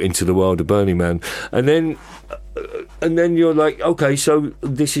brought into the world of Burning Man, and then you're like, okay, so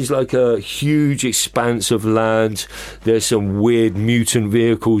this is like a huge expanse of land. There's some weird mutant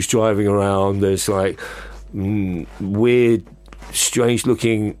vehicles driving around. There's like weird, strange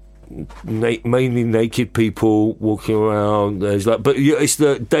looking mainly naked people walking around. There's like, but it's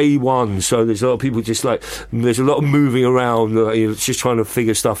the day one, so there's a lot of people just like, there's a lot of moving around, you're just trying to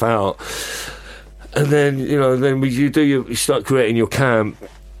figure stuff out. And then, you know, you start creating your camp.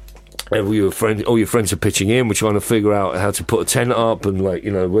 All your friends are pitching in. We're trying to figure out how to put a tent up, and like,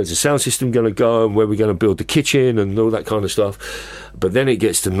 you know, where's the sound system going to go, and where we're going to build the kitchen and all that kind of stuff. But then it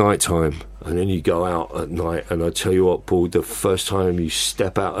gets to night time, and then you go out at night, and I tell you what, Paul, the first time you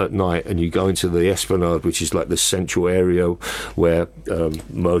step out at night and you go into the Esplanade, which is like the central area where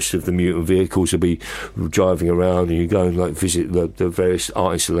most of the mutant vehicles will be driving around, and you go and like visit the various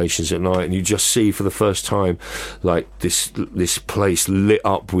art installations at night, and you just see for the first time like this place lit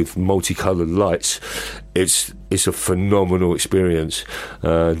up with multicoloured lights. It's a phenomenal experience,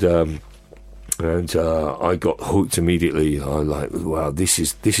 and I got hooked immediately. I'm like, wow, this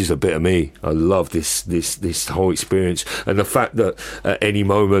is a bit of me. I love this whole experience, and the fact that at any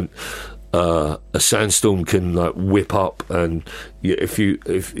moment a sandstorm can like whip up, and if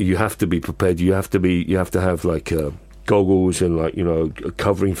you have to be prepared, you have to have like goggles and like, you know, a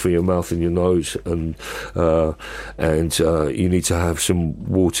covering for your mouth and your nose, and you need to have some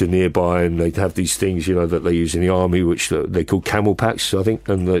water nearby, and they have these things, you know, that they use in the army, which they call camel packs, I think,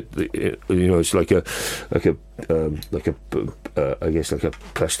 and you know, it's like a I guess like a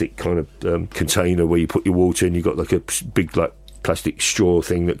plastic kind of container where you put your water in. You got like a big like plastic straw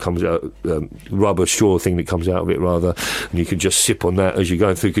thing that comes out, rubber straw thing that comes out of it rather, and you can just sip on that as you're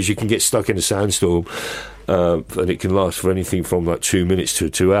going through, because you can get stuck in a sandstorm. And it can last for anything from like 2 minutes to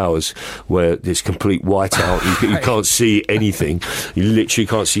 2 hours, where there's complete whiteout. You can't see anything. You literally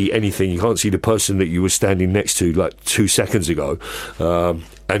can't see anything. You can't see the person that you were standing next to like 2 seconds ago.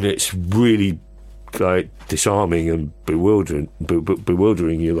 And it's really like disarming and bewildering.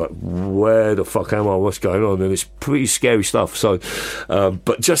 You're like, where the fuck am I? What's going on? And it's pretty scary stuff. So,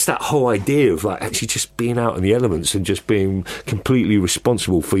 but just that whole idea of like actually just being out in the elements and just being completely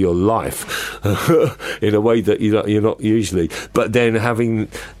responsible for your life in a way that you're not usually. But then having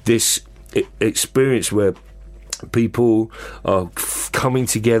this experience where people are coming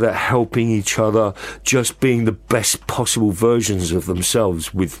together, helping each other, just being the best possible versions of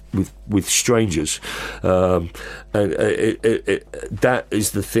themselves with strangers, and that is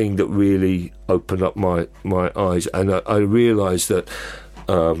the thing that really opened up my eyes, and I realised that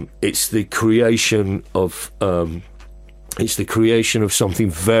it's the creation of something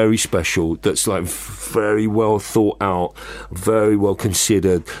very special that's like very well thought out, very well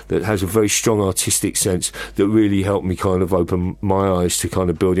considered, that has a very strong artistic sense, that really helped me kind of open my eyes to kind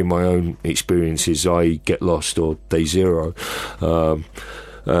of building my own experiences, i.e. Get Lost or Day Zero. And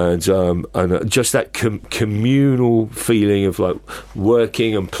just that communal feeling of like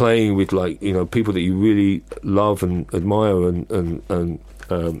working and playing with like, people that you really love and admire and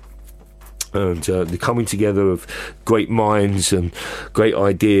the coming together of great minds and great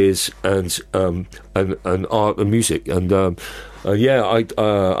ideas and art and music. And I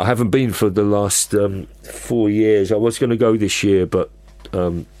haven't been for the last 4 years. I was going to go this year, but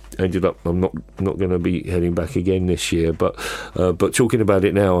ended up I'm not going to be heading back again this year. But talking about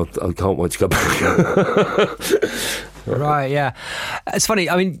it now, I can't wait to go back. Right, yeah. It's funny.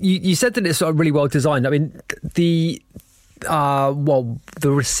 I mean, you said that it's sort of really well designed. I mean, the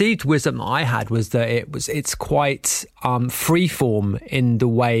received wisdom I had was that it's quite freeform in the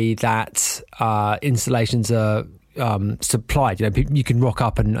way that installations are supplied. You can rock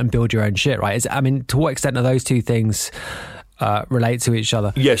up and build your own shit, right? To what extent are those two things relate to each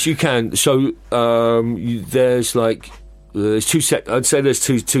other? Yes, you can. So there's two I'd say there's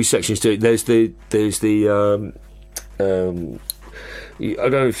two sections to it. There's the I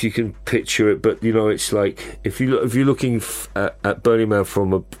don't know if you can picture it, but it's like if you're looking at Burning Man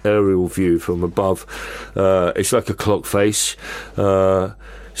from an aerial view from above, it's like a clock face. So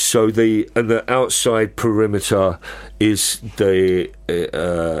the outside perimeter is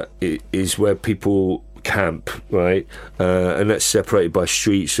is where people camp, right? And that's separated by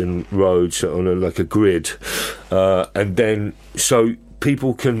streets and roads on like a grid, and then so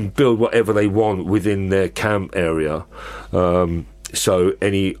people can build whatever they want within their camp area. So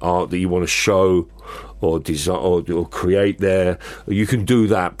any art that you want to show or design or create there, you can do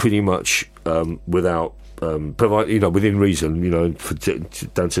that pretty much without within reason.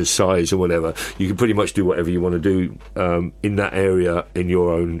 Down to size or whatever. You can pretty much do whatever you want to do in that area in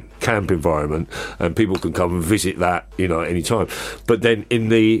your own camp environment, and people can come and visit that at any time. But then in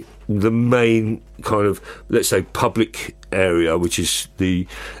the main kind of, let's say, public area, which is the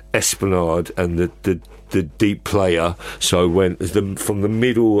esplanade and the deep player, so when from the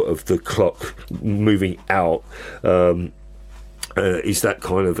middle of the clock moving out, is that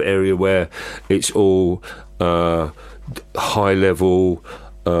kind of area where it's all high level,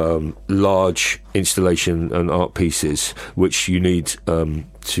 large installation and art pieces, which you need to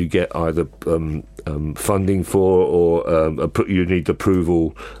get either funding for or you need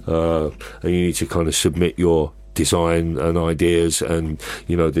approval, and you need to kind of submit your design and ideas, and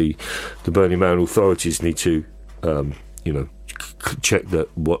the Burning Man authorities need to check that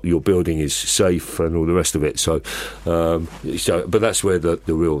what you're building is safe and all the rest of it. So but that's where the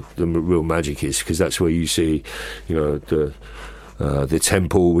real magic is, because that's where you see the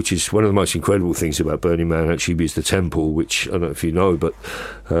temple, which is one of the most incredible things about Burning Man, actually, is the temple, which I don't know if you know, but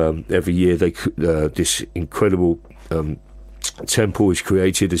every year this incredible temple is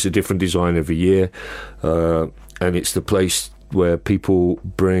created. It's a different design every year, and it's the place where people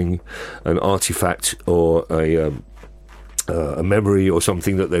bring an artifact or a memory or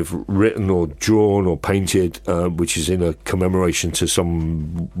something that they've written or drawn or painted, which is in a commemoration to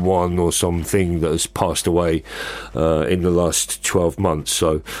someone or something that has passed away in the last 12 months.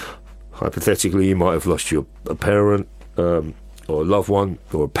 So hypothetically, you might have lost a parent or a loved one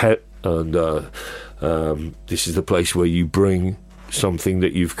or a pet, and this is the place where you bring something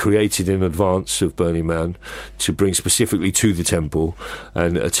that you've created in advance of Burning Man to bring specifically to the temple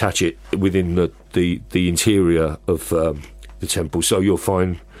and attach it within the interior of the temple. So you'll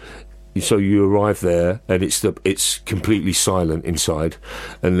find, so you arrive there and it's completely silent inside,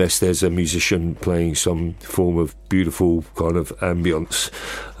 unless there's a musician playing some form of beautiful kind of ambience,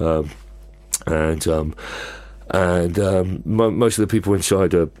 and most of the people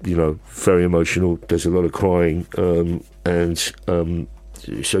inside are very emotional. There's a lot of crying, and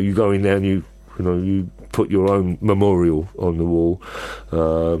so you go in there and you put your own memorial on the wall,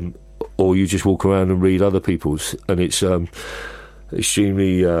 or you just walk around and read other people's, and it's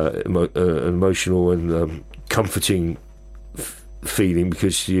extremely emotional and comforting feeling,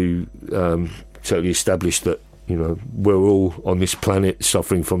 because you totally establish that, you know, we're all on this planet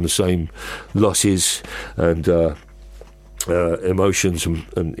suffering from the same losses and emotions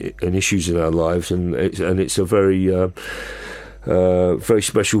and issues in our lives, and it's a very very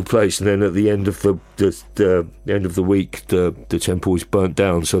special place. And then at the end of the end of the week, the temple is burnt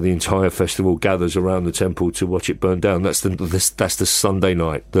down, so the entire festival gathers around the temple to watch it burn down. That's the Sunday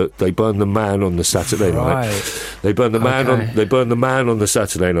night. They burn the man on the Saturday night. They burn the man on the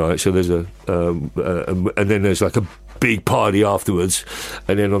Saturday night. So there's and then there's like a big party afterwards,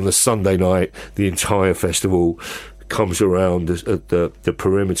 and then on the Sunday night, the entire festival comes around the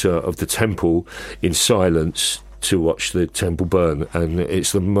perimeter of the temple in silence to watch the temple burn. And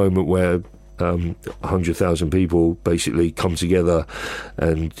it's the moment where 100,000 people basically come together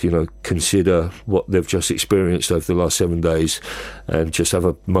and, you know, consider what they've just experienced over the last 7 days and just have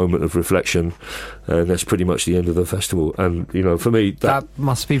a moment of reflection. And that's pretty much the end of the festival. And, you know, for me, that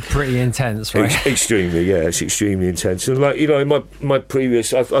must be pretty intense, right? Extremely, yeah, it's extremely intense. And, like, you know, in my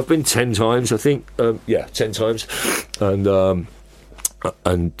previous, I've been 10 times, I think, 10 times,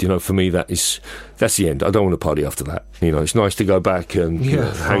 and you know, for me, that's the end. I don't want to party after that. You know, it's nice to go back and you know,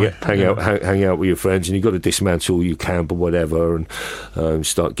 hang out with your friends, and you've got to dismantle your camp or whatever, and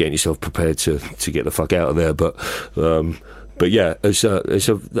start getting yourself prepared to get the fuck out of there. But yeah,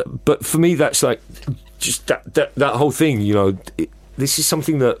 but for me, that's like just that whole thing. You know, this is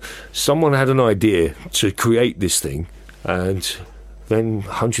something that someone had an idea to create this thing, and then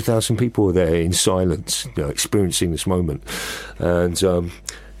 100,000 people were there in silence, you know, experiencing this moment. And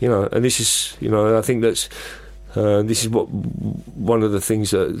you know, and this is, you know, I think that's this is what one of the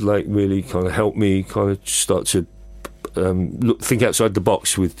things that like really kind of helped me kind of start to think outside the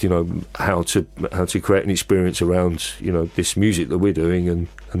box with, you know, how to create an experience around, you know, this music that we're doing and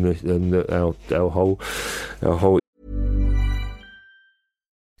our whole.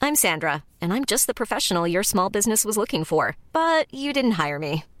 I'm Sandra, and I'm just the professional your small business was looking for. But you didn't hire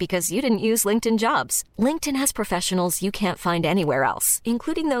me because you didn't use LinkedIn Jobs. LinkedIn has professionals you can't find anywhere else,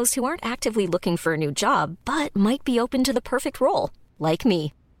 including those who aren't actively looking for a new job, but might be open to the perfect role, like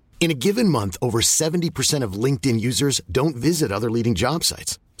me. In a given month, over 70% of LinkedIn users don't visit other leading job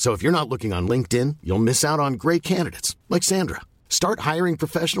sites. So if you're not looking on LinkedIn, you'll miss out on great candidates like Sandra. Start hiring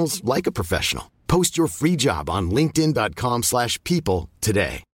professionals like a professional. Post your free job on linkedin.com/people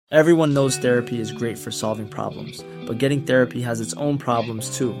today. Everyone knows therapy is great for solving problems, but getting therapy has its own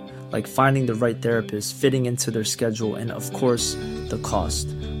problems too, like finding the right therapist, fitting into their schedule, and of course, the cost.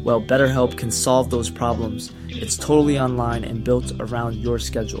 Well, BetterHelp can solve those problems. It's totally online and built around your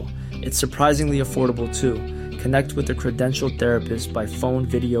schedule. It's surprisingly affordable too. Connect with a credentialed therapist by phone,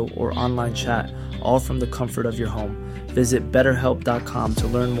 video, or online chat, all from the comfort of your home. Visit BetterHelp.com to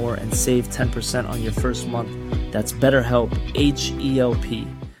learn more and save 10% on your first month. That's BetterHelp, H-E-L-P.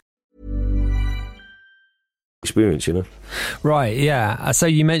 Experience, you know. Right, yeah. So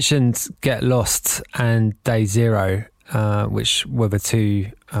you mentioned Get Lost and Day Zero, which were the two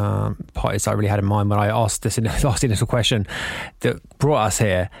parties I really had in mind when I asked this initial question that brought us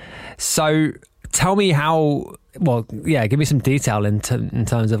here. So tell me how, well, yeah, give me some detail in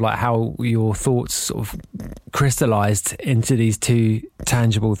terms of like how your thoughts sort of crystallized into these two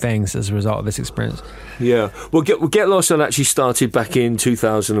tangible things as a result of this experience. Yeah, well, Get Lost actually started back in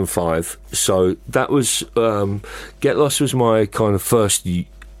 2005. So that was Get Lost was my kind of first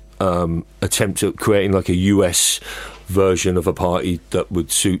attempt at creating like a US version of a party that would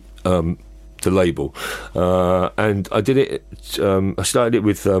suit the label, and I did it. I started it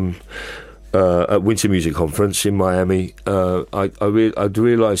with. At Winter Music Conference in Miami, I'd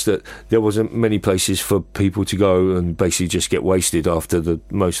realised that there wasn't many places for people to go and basically just get wasted after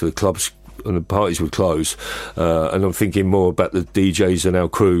most of the clubs and the parties would close, and I'm thinking more about the DJs and our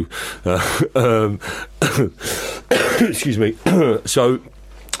crew. Excuse me. So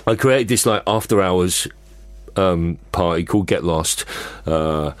I created this like after hours party called Get Lost.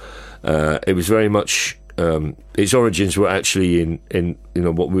 It was very much. Its origins were actually in you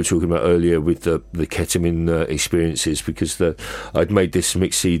know what we were talking about earlier with the ketamine experiences, because I'd made this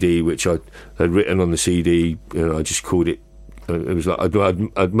mixed CD which I had written on the CD. You know, I just called it It was like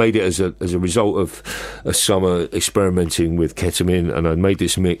I'd made it as a result of a summer experimenting with ketamine, and I'd made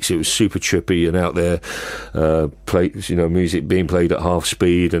this mix. It was super trippy and out there, music being played at half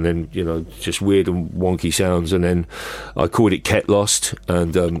speed, and then just weird and wonky sounds. And then I called it Ket Lost,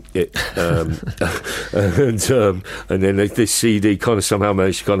 and and then this CD kind of somehow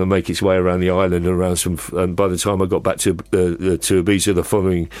managed to kind of make its way around the island and around some. And by the time I got back to Ibiza the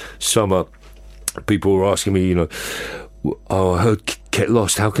following summer, people were asking me, oh, I heard Ket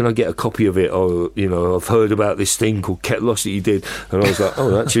Lost, how can I get a copy of it? Or, I've heard about this thing called Ket Lost that you did. And I was like,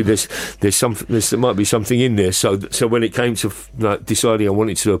 oh, actually, there might be something in there. So when it came to deciding I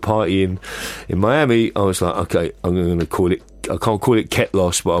wanted to do a party in Miami, I was like, okay, I'm going to call it, I can't call it Ket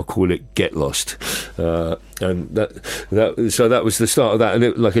Lost, but I'll call it Get Lost. And so that was the start of that.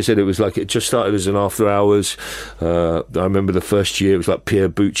 And like I said, it was like it just started as an after hours. I remember the first year it was like Pierre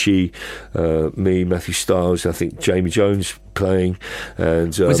Bucci, me, Matthew Styles, I think Jamie Jones playing.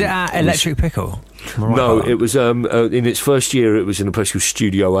 And was it at Electric Pickle? No, it was in its first year. It was in a place called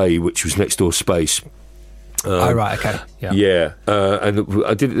Studio A, which was next door space. Right, okay. Yeah. And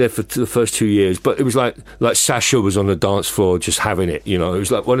I did it there for the first 2 years, but it was like Sasha was on the dance floor just having it, It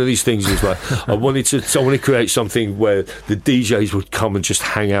was like one of these things. It was like I wanted to create something where the DJs would come and just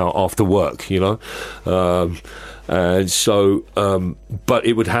hang out after work, and so, but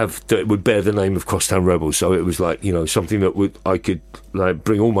it would bear the name of Crosstown Rebels. So it was like, something that I could like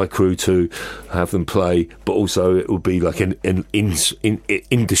bring all my crew to, have them play, but also it would be like an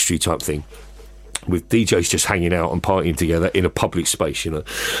industry type thing, with DJs just hanging out and partying together in a public space,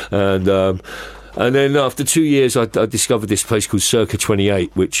 And then after 2 years, I discovered this place called Circa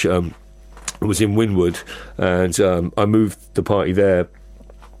 28, which was in Wynwood, and I moved the party there.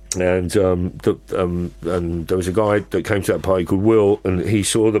 And there was a guy that came to that party called Will, and he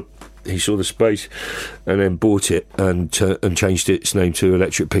saw the space, and then bought it and changed its name to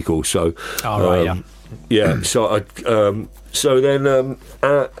Electric Pickle. So, yeah. So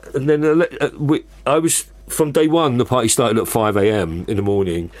I was, from day one, the party started at 5 a.m. in the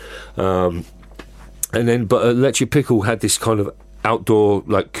morning, but Electric Pickle had this kind of outdoor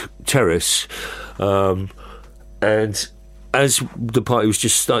like terrace, and as the party was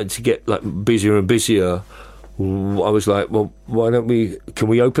just starting to get like busier and busier, I was like, well, can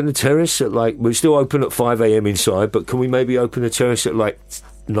we open the terrace at we're still open at 5 a.m. inside, but can we maybe open the terrace at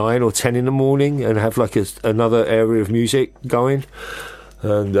 9 or 10 in the morning and have another area of music going?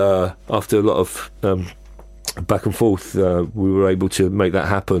 And after a lot of back and forth, we were able to make that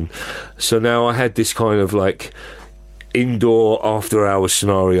happen. So now I had this kind of indoor after hours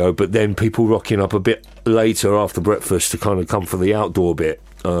scenario, but then people rocking up a bit later after breakfast to kind of come for the outdoor bit.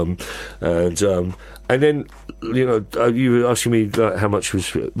 And then you were asking me how much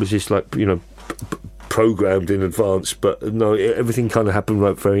was this programmed in advance, but no, everything kind of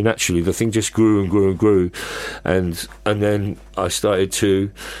happened very naturally. The thing just grew and grew and grew, and then I started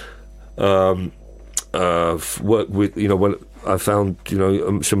to work with when I found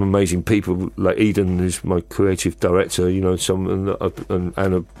some amazing people like Eden, who's my creative director, and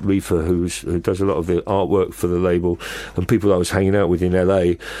Anna Reefer, who does a lot of the artwork for the label, and people I was hanging out with in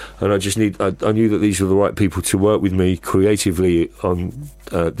LA, and I knew that these were the right people to work with me creatively on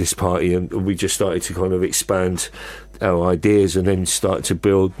this party, and we just started to kind of expand our ideas, and then start to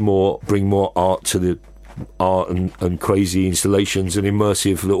bring more art to the art and crazy installations and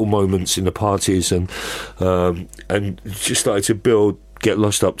immersive little moments in the parties, and just started to get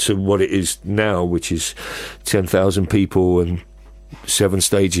lost up to what it is now, which is 10,000 people and 7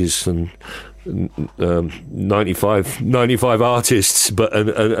 stages and 95 artists, but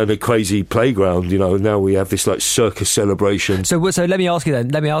and a crazy playground. Now we have this circus celebration. So let me ask you,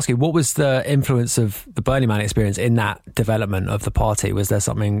 what was the influence of the Burning Man experience in that development of the party? Was there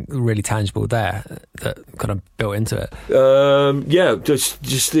something really tangible there that kind of built into it?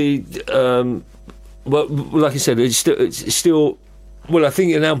 Just the well, like I said, it's still. Well, I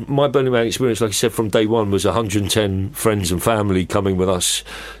think now my Burning Man experience, like I said, from day one was 110 friends and family coming with us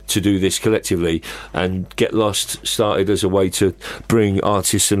to do this collectively, and Get Lost started as a way to bring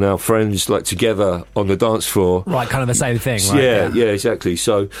artists and our friends together on the dance floor. Right, kind of the same thing, right? Yeah, exactly.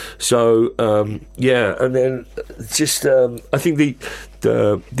 So, and then just I think the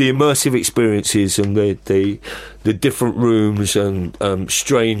immersive experiences and the different rooms and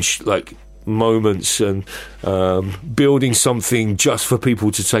strange moments, and building something just for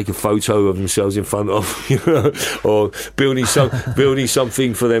people to take a photo of themselves in front of, or building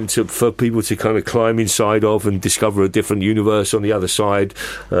something for people to kind of climb inside of and discover a different universe on the other side.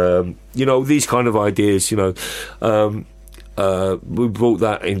 These kind of ideas. we brought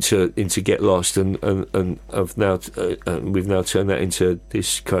that into Get Lost, and I've now we've now turned that into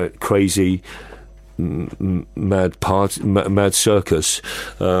this crazy mad circus.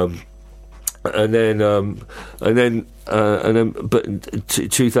 And then, but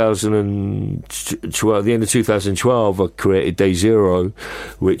 2012, the end of 2012, I created Day Zero,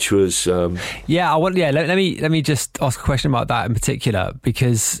 which was let me just ask a question about that in particular,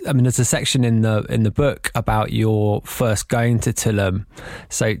 because I mean, there's a section in the book about your first going to Tulum.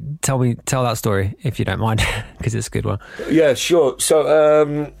 So tell that story if you don't mind, because it's a good one. Yeah, sure.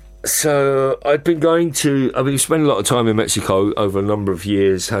 So I've been spending a lot of time in Mexico over a number of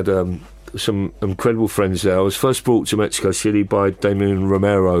years. Had some incredible friends there. I was first brought to Mexico City by Damian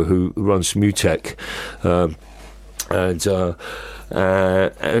Romero, who runs Mutec, and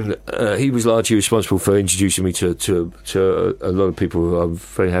he was largely responsible for introducing me to a lot of people who I'm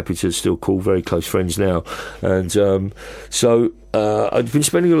very happy to still call very close friends now. And so I'd been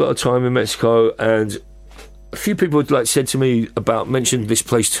spending a lot of time in Mexico, and a few people had mentioned this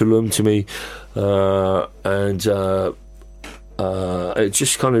place Tulum to me, and it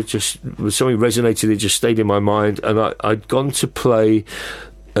just was something resonated. It just stayed in my mind, and I'd gone to play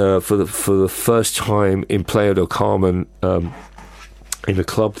for the first time in Playa del Carmen, in a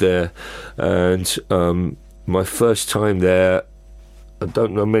club there, and my first time there. I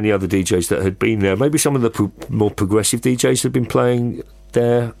don't know many other DJs that had been there. Maybe some of the more progressive DJs had been playing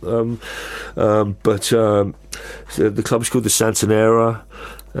there, but so the club's called the Santanera,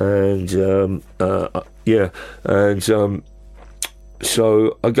 and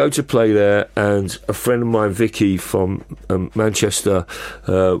so I go to play there, and a friend of mine, Vicky from Manchester,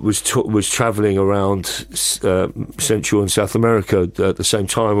 was travelling around Central and South America at the same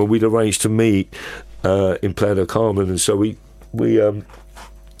time, and we'd arranged to meet in Playa del Carmen, and so she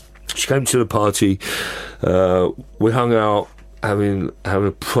came to the party. We hung out, having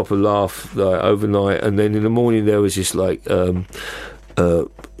a proper laugh overnight, and then in the morning there was this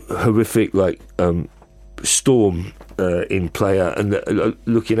horrific storm in Playa, and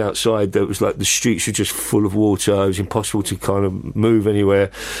looking outside, there was the streets were just full of water. It was impossible to kind of move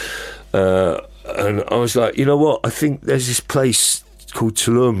anywhere, and I was like, you know what, I think there's this place called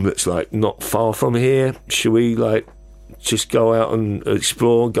Tulum that's not far from here. Should we just go out and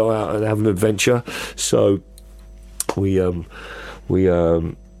explore, go out and have an adventure? So we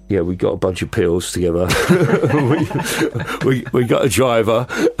got a bunch of pills together. we got a driver,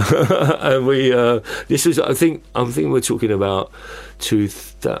 and this was, I think we're talking about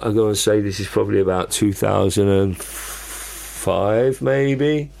I'm going to say this is probably about 2005,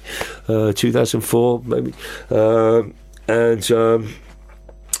 maybe 2004, maybe, and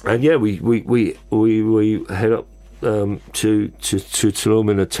we head up to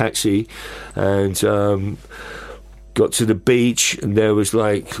Tulum in a taxi, and got to the beach, and there was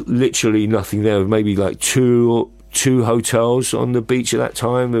literally nothing there. Maybe two hotels on the beach at that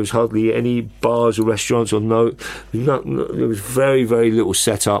time. There was hardly any bars or restaurants or there was very, very little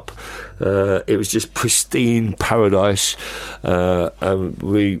setup. It was just pristine paradise. And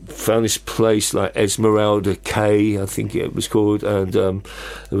we found this place Esmeralda Cay, I think it was called, and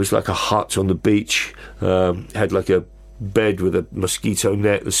it was a hut on the beach. Had a bed with a mosquito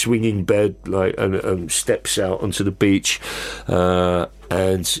net, a swinging bed, and steps out onto the beach,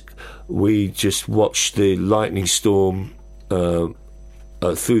 and we just watched the lightning storm through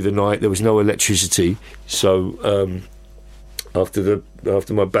the night. There was no electricity, so after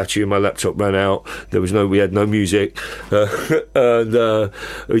my battery in my laptop ran out, we had no music, and I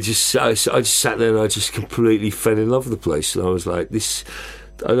just sat there, and I just completely fell in love with the place. And I was like, this,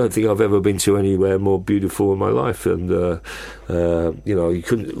 I don't think I've ever been to anywhere more beautiful in my life. And you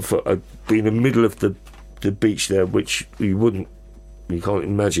couldn't be in the middle of the beach there, which you can't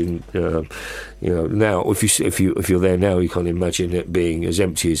imagine. Now, if you're there now, you can't imagine it being as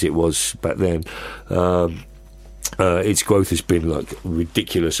empty as it was back then. Its growth has been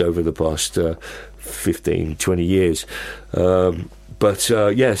ridiculous over the past 15, 20 years. So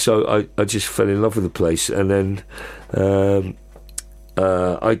I just fell in love with the place, and then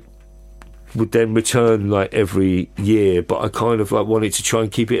I would then return every year, but I kind of wanted to try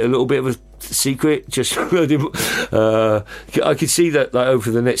and keep it a little bit of a secret. Just I could see that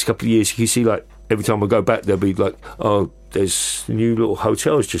over the next couple of years, you can see every time I go back, there'll be there's new little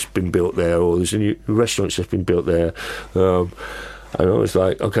hotels just been built there, or there's a new restaurant's just been built there. And I was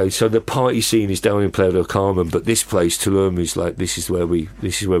like, okay, so the party scene is down in Playa del Carmen, but this place, Tulum, is this is where we're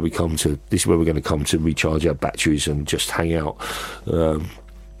going to come to recharge our batteries and just hang out. So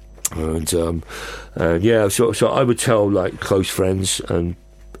I would tell close friends and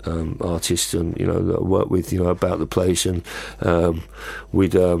artists and that I work with about the place, and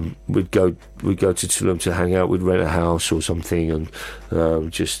we'd go to Tulum to hang out. We'd rent a house or something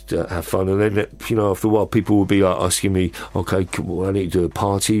and just have fun. And then after a while, people would be like asking me, "Okay, I need to do a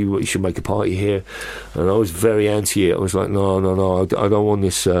party. You should make a party here." And I was very anti it. I was like, "No, I don't want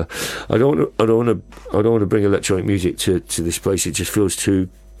this. I don't want to bring electronic music to this place. It just feels too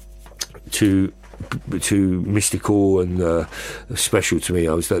mystical and special to me."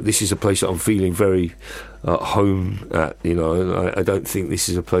 I was like, "This is a place that I'm feeling very at home at." I don't think this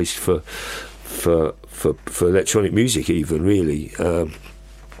is a place for electronic music even, really.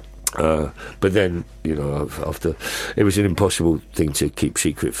 But then, after, it was an impossible thing to keep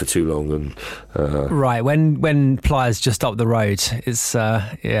secret for too long. And right, when Pliers just up the road, it's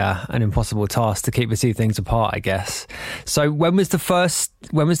an impossible task to keep the two things apart, I guess. So when was the first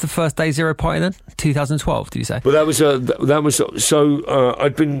Day Zero party then? 2012, did you say? Well,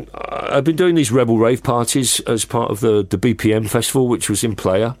 I'd been doing these Rebel Rave parties as part of the BPM festival, which was in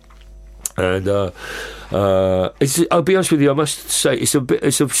Playa. And I'll be honest with you, I must say it's a bit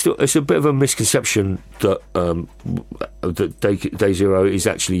of a misconception that that Day Zero is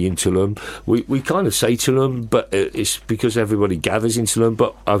actually in Tulum. We kind of say Tulum, but it's because everybody gathers in Tulum.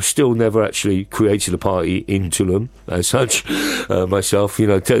 But I've still never actually created a party in Tulum as such myself.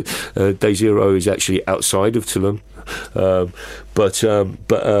 Day Zero is actually outside of Tulum. But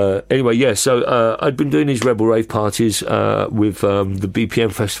anyway, yeah. So I'd been doing these Rebel Rave parties with the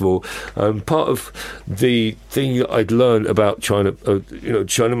BPM festival. Part of the thing that I'd learned about trying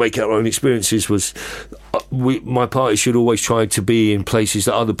to make our own experiences was my parties should always try to be in places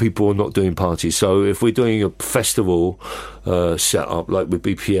that other people are not doing parties. So if we're doing a festival set up like with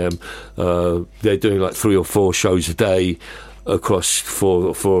BPM, they're doing like 3 or 4 shows a day across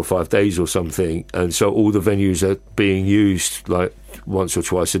 4 or 5 days or something, and so all the venues are being used like once or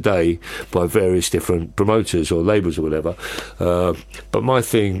twice a day by various different promoters or labels or whatever. But my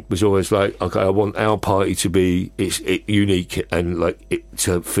thing was always like, okay, I want our party to be unique and like it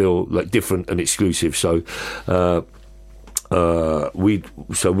to feel like different and exclusive. So we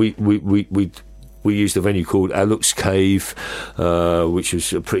used a venue called Alux Cave, which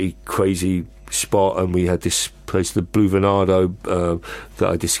was a pretty crazy spot, and we had this place, the Blue Venado, that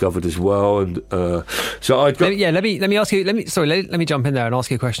I discovered as well. And so I'd got... Let me ask you, let me jump in there and ask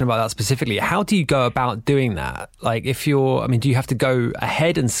you a question about that specifically. How do you go about doing that? Like, do you have to go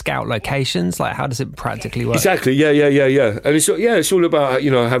ahead and scout locations? Like, how does it practically work? Exactly, yeah. And it's all about,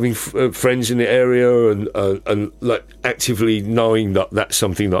 having friends in the area and like actively knowing that that's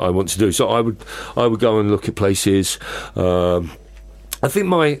something that I want to do. So I would go and look at places. I think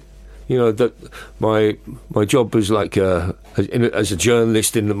my job was like as a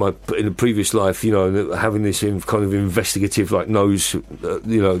journalist in the previous life, having this kind of investigative like nose,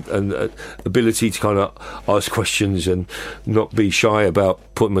 and ability to kind of ask questions and not be shy about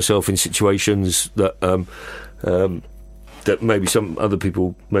putting myself in situations that that maybe some other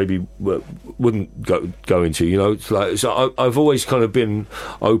people maybe wouldn't go into. It's like, so I've always kind of been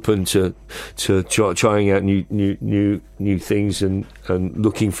open to trying out new things and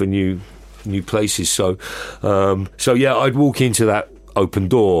looking for new places. So yeah, I'd walk into that open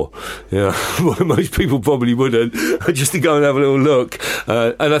door, most people probably wouldn't, just to go and have a little look.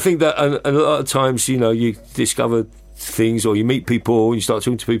 And I think that and a lot of times, you discover things, or you meet people and you start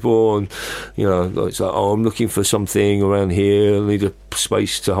talking to people, and it's like, oh, I'm looking for something around here, I need a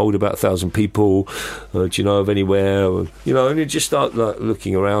space to hold about 1,000 people, do you know of anywhere? And you just start like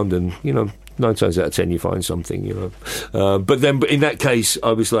looking around, and 9 times out of 10 you find something, but in that case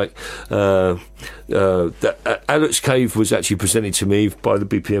I was like, Alex Cave was actually presented to me by the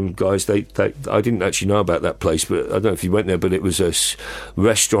BPM guys. I didn't actually know about that place, but I don't know if you went there, but it was a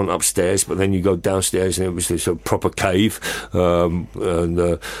restaurant upstairs, but then you go downstairs and it was this proper cave,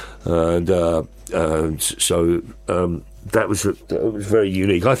 that was very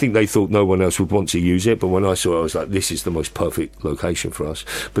unique. I think they thought no one else would want to use it, but when I saw it, I was like, this is the most perfect location for us.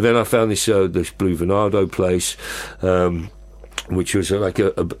 But then I found this Blue Venado place, which was like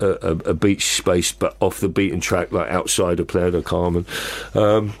a beach space, but off the beaten track, like outside of Playa del Carmen.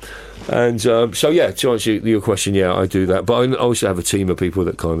 So yeah, to answer your question, yeah, I do that. But I also have a team of people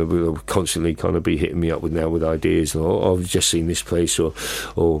that kind of will constantly kind of be hitting me up with ideas. Or I've just seen this place, or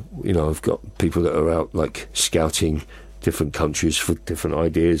I've got people that are out like scouting different countries for different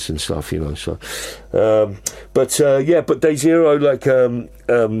ideas and stuff, So, but Day Zero, like, I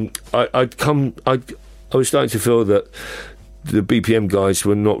was starting to feel that the BPM guys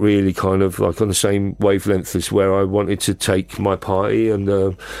were not really kind of like on the same wavelength as where I wanted to take my party, and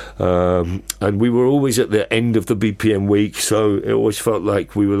we were always at the end of the BPM week, so it always felt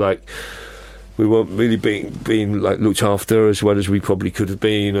like we weren't really being like looked after as well as we probably could have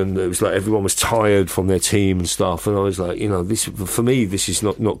been, and it was like everyone was tired from their team and stuff, and I was like, this for me, this is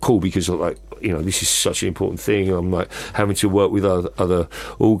not cool, because like, this is such an important thing. I'm like having to work with other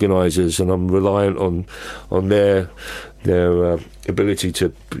organisers, and I'm reliant on their ability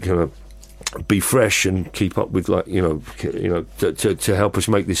to kind of be fresh and keep up with, like, to help us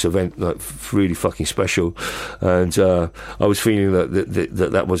make this event like really fucking special. And I was feeling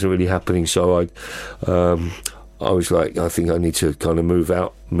that wasn't really happening, so I was like, I think I need to kind of move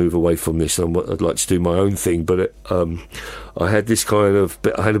away from this, and I'd like to do my own thing. But I had this kind of,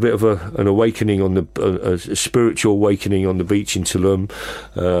 I had a bit of an awakening a spiritual awakening on the beach in Tulum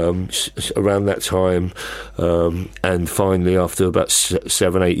around that time, and finally, after about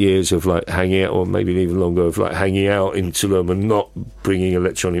 7-8 years of like hanging out, or maybe even longer, of like hanging out in Tulum and not bringing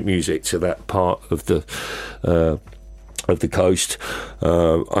electronic music to that part of the coast,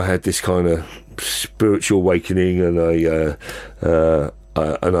 I had this kind of spiritual awakening, and I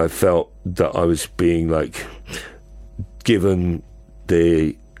felt that I was being like given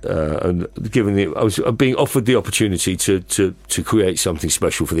I was being offered the opportunity to create something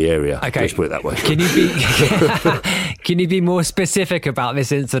special for the area. Okay, let's put it that way. Can you be more specific about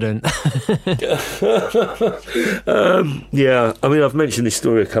this incident? Yeah, I mean, I've mentioned this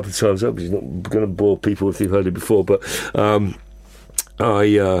story a couple of times. I'm not going to bore people if they've heard it before, but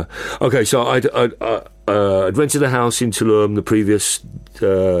so I'd rented a house in Tulum the previous,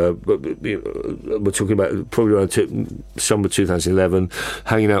 we're talking about probably around summer 2011,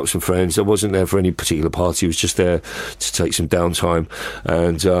 hanging out with some friends. I wasn't there for any particular party, I was just there to take some downtime,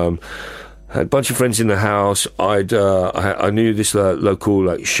 and had a bunch of friends in the house. I knew this local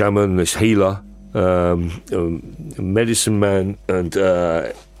like shaman, this healer, medicine man, and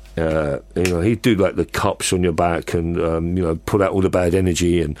he'd do like the cups on your back and pull out all the bad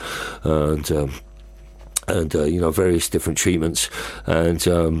energy and various different treatments. And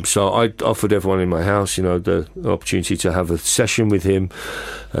so I offered everyone in my house the opportunity to have a session with him,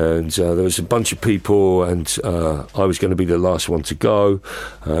 and there was a bunch of people, and I was going to be the last one to go,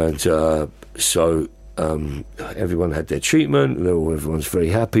 and so everyone had their treatment, and everyone's very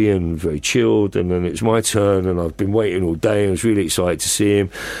happy and very chilled, and then it's my turn, and I've been waiting all day, and I was really excited to see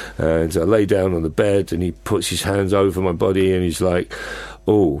him, and I lay down on the bed, and he puts his hands over my body, and he's like,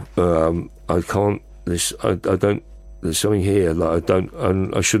 I can't, I don't, there's something here, like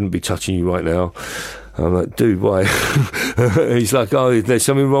I shouldn't be touching you right now. I'm like, dude, why? He's like, oh, there's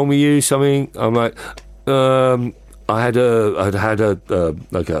something wrong with you, something? I'm like, I'd had a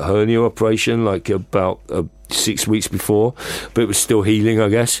hernia operation like about 6 weeks before, but it was still healing, I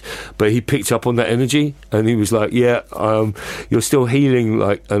guess. But he picked up on that energy, and he was like, "Yeah, you're still healing,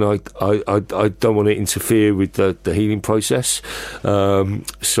 like, and I don't want to interfere with the healing process,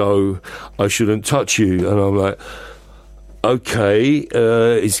 so I shouldn't touch you." And I'm like, okay,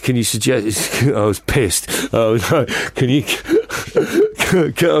 can you suggest? I was pissed. I was like, can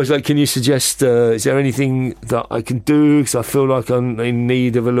you suggest? Is there anything that I can do? Because I feel like I'm in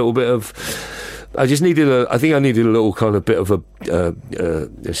need of a little bit of. I needed a little kind of bit of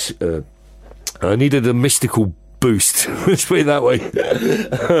I needed a mystical boost. Let's put it that way.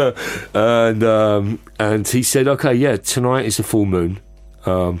 And he said, okay, yeah, tonight is a full moon.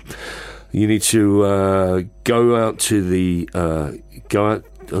 You need to go out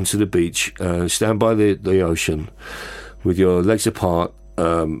onto the beach, stand by the ocean with your legs apart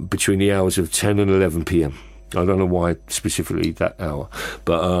between the hours of 10 and 11 p.m. I don't know why specifically that hour,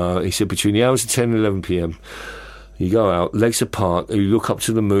 but he said between the hours of 10 and 11 p.m. you go out, legs apart, and you look up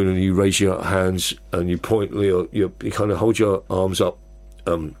to the moon, and you raise your hands, and you point, you kind of hold your arms up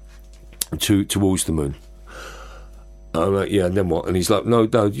towards the moon. I'm like, yeah, and then what? And he's like, no,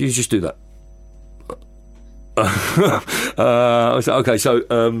 you just do that. I was like, okay, so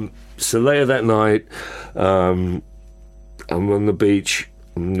later that night, I'm on the beach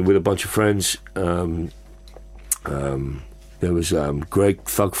with a bunch of friends. There was Greg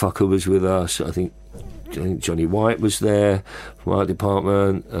Thugfucker was with us. I think Johnny White was there from our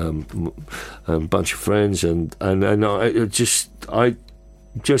department. A bunch of friends, and I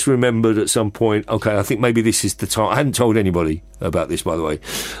just remembered at some point, okay, I think maybe this is the time. I hadn't told anybody about this, by the way,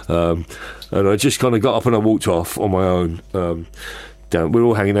 and I just kind of got up and I walked off on my own. Down, we were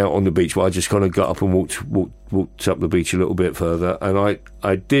all hanging out on the beach, but I just kind of got up and walked up the beach a little bit further, and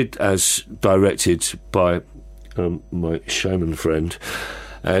I did as directed by my shaman friend,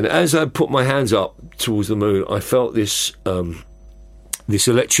 And as I put my hands up towards the moon, I felt this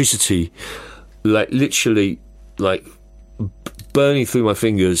electricity, like literally, like burning through my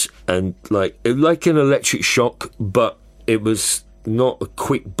fingers, and like an electric shock, but it was not a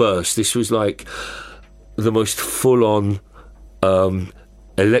quick burst. This was like the most full-on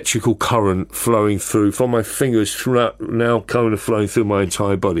electrical current flowing through from my fingers throughout, now kind of flowing through my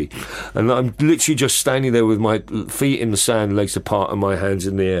entire body. And I'm literally just standing there with my feet in the sand, legs apart, and my hands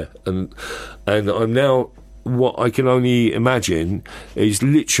in the air. And I'm now, what I can only imagine is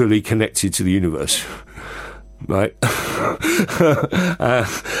literally connected to the universe. Right?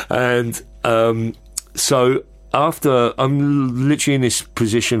 So after, I'm literally in this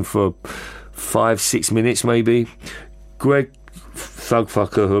position for 5-6 minutes maybe, Greg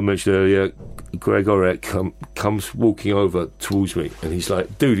Thugfucker, who I mentioned earlier, Greg Orek, comes walking over towards me, and he's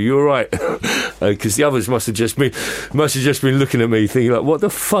like, "Dude, are you all right?" Because the others must have just been looking at me, thinking like, "What the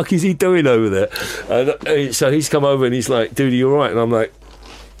fuck is he doing over there?" And so he's come over and he's like, "Dude, are you all right?" And I'm like,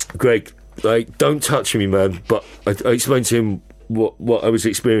 "Greg, like, don't touch me, man." But I explained to him what I was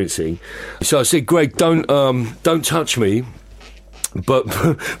experiencing. So I said, "Greg, don't touch me. But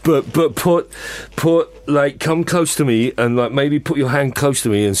put like, come close to me, and like maybe put your hand close to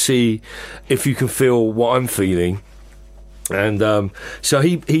me and see if you can feel what I'm feeling." And so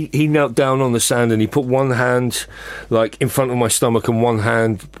he knelt down on the sand, and he put one hand like in front of my stomach and one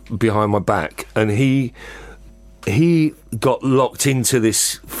hand behind my back, and he got locked into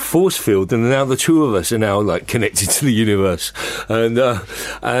this force field, and now the two of us are now like connected to the universe. And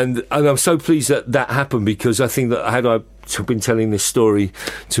I'm so pleased that happened, because I think that had I been telling this story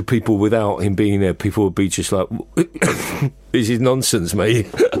to people without him being there, people would be just like, "This is nonsense, mate."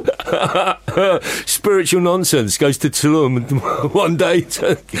 Spiritual nonsense goes to Tulum one day.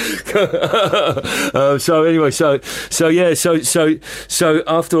 So anyway, so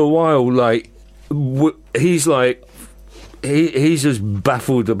after a while, like, he's like, he's as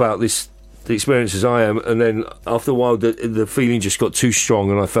baffled about the experience as I am, and then after a while the feeling just got too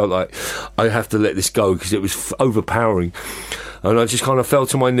strong, and I felt like I have to let this go because it was overpowering, and I just kind of fell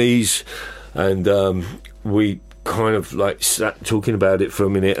to my knees, and we kind of like sat talking about it for a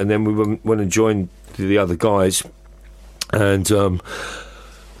minute, and then we went and joined the other guys, and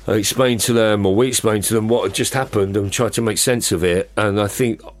we explained to them what had just happened and tried to make sense of it. And I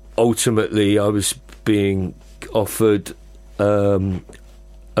think ultimately I was being offered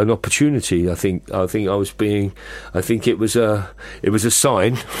an opportunity. I think it was a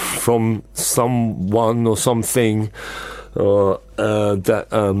sign from someone or something, or that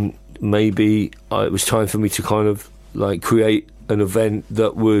maybe it was time for me to kind of like create an event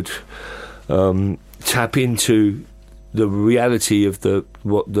that would tap into the reality of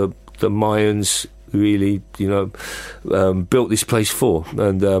what the Mayans really, built this place for.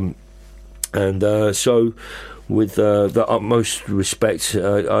 And so with the utmost respect,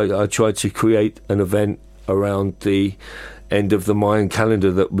 I tried to create an event around the end of the Mayan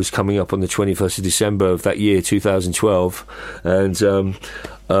calendar that was coming up on the 21st of December of that year, 2012. And the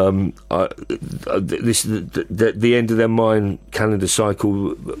end of their Mayan calendar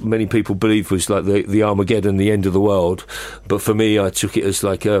cycle, many people believe was like the Armageddon, the end of the world. But for me, I took it as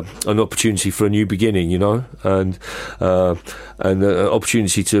like an opportunity for a new beginning, and an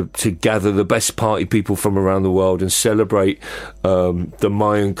opportunity to gather the best party people from around the world and celebrate the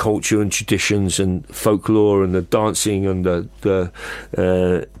Mayan culture and traditions and folklore and the dancing and the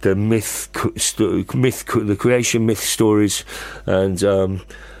the creation myth stories, and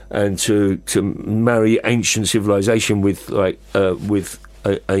to marry ancient civilization with a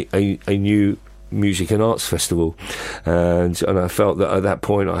new music and arts festival, and I felt that at that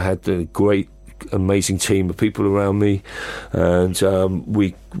point I had the great, amazing team of people around me, and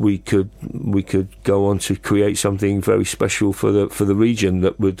we could go on to create something very special for the region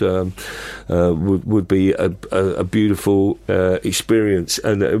that would be a beautiful experience.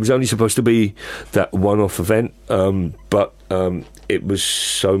 And it was only supposed to be that one-off event, but it was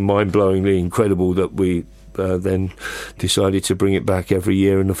so mind-blowingly incredible that we then decided to bring it back every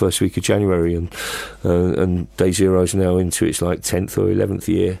year in the first week of January, and Day Zero is now into its like 10th or 11th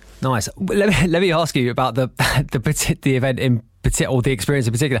year. Nice. Let me ask you about the event in particular, or the experience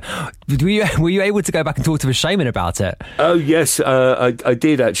in particular. Were you able to go back and talk to the shaman about it? Oh yes, I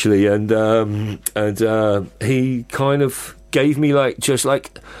did actually, and he kind of gave me just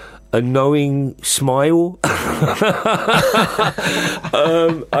a knowing smile.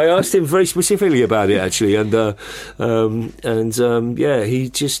 I asked him very specifically about it actually, and he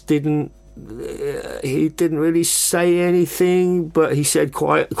just didn't he didn't really say anything, but he said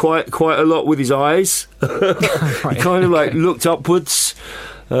quite a lot with his eyes. He kind of like looked upwards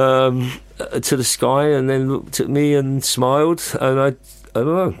to the sky, and then looked at me and smiled. And I don't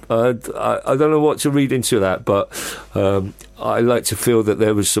know. I don't know what to read into that, but I like to feel that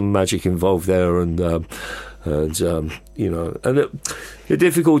there was some magic involved there, and you know, and the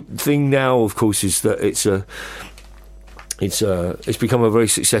difficult thing now, of course, is that it's become a very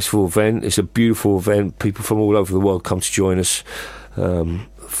successful event. It's a beautiful event. People from all over the world come to join us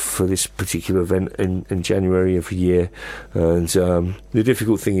for this particular event in January every year. And the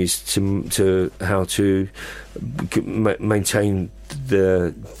difficult thing is to how to maintain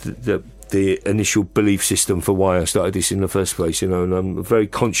the initial belief system for why I started this in the first place, you know, and I'm very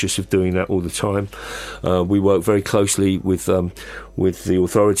conscious of doing that all the time. We work very closely with the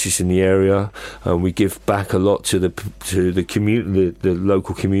authorities in the area. We give back a lot to the community, the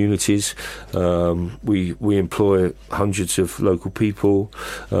local communities. We employ hundreds of local people.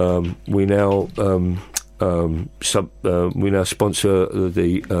 We now sponsor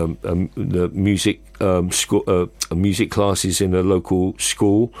the music music classes in a local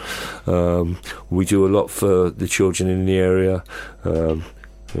school. We do a lot for the children in the area. You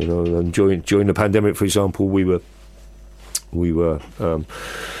know, and during the pandemic, for example, we were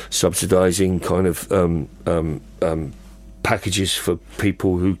subsidising kind of packages for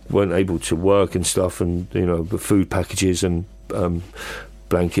people who weren't able to work and stuff, and you know, the food packages and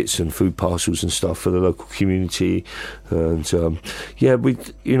blankets and food parcels and stuff for the local community. And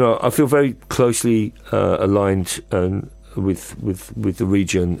I feel very closely aligned with the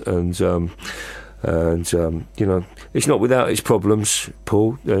region, and you know, it's not without its problems,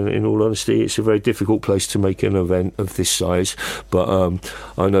 Paul. In all honesty, it's a very difficult place to make an event of this size, but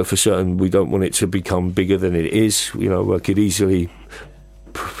I know for certain we don't want it to become bigger than it is. You know, I could easily,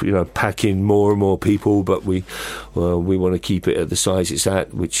 you know, pack in more and more people, but we want to keep it at the size it's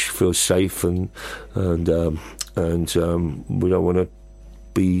at, which feels safe, and we don't want to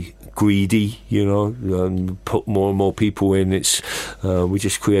be greedy, you know, and put more and more people in. It's we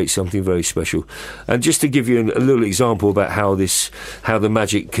just create something very special. And just to give you a little example about how the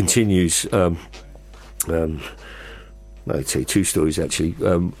magic continues, I'd say two stories actually.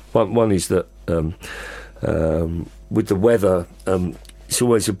 One is that with the weather, it's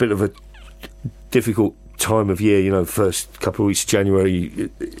always a bit of a difficult time of year, you know. First couple of weeks of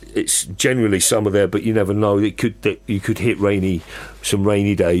January, it's generally summer there, but you never know. You could hit some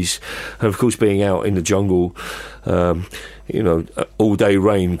rainy days, and of course, being out in the jungle, you know, all day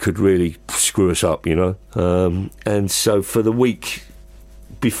rain could really screw us up, you know. And so for the week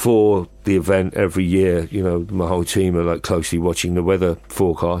before the event every year, you know, my whole team are like closely watching the weather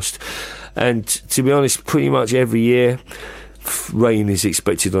forecast, and to be honest, pretty much every year rain is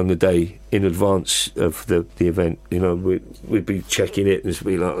expected on the day in advance of the event. You know, we'd be checking it, and it'd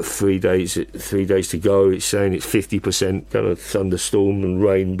be like 3 days to go. It's saying it's 50% kind of thunderstorm and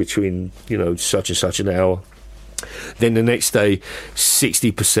rain between, you know, such and such an hour. Then the next day,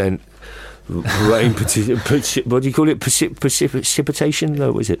 60% rain. What do you call it? Precipitation?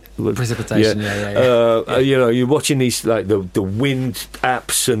 No, what is it? Precipitation. Yeah. You know, you're watching these like the wind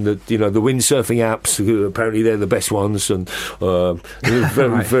apps and the windsurfing apps. Apparently, they're the best ones, and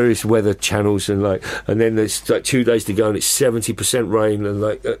various weather channels, and then there's like 2 days to go, and it's 70% rain, and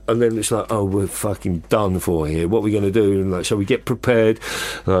then it's like, oh, we're fucking done for here. What are we going to do? And so we get prepared.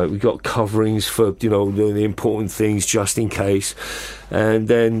 We got coverings for, you know, doing the important things just in case. And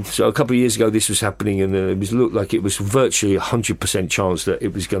then, so a couple of years ago, this was happening, and it looked like it was virtually 100% chance that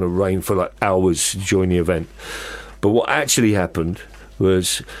it was going to rain for like hours during the event. But what actually happened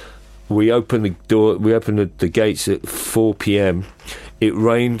was we opened the gates at 4 p.m. It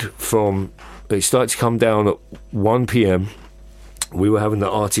rained it started to come down at 1 p.m. We were having the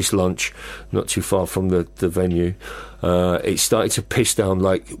artist lunch not too far from the venue. It started to piss down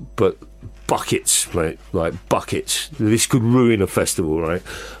buckets, right? Like buckets. This could ruin a festival, right?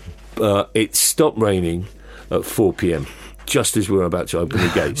 It stopped raining at 4 p.m. just as we were about to open the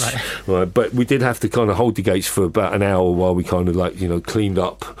gates. Right? But we did have to kind of hold the gates for about an hour while we kind of cleaned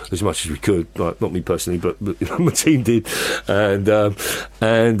up as much as we could. Like, not me personally, but my team did. And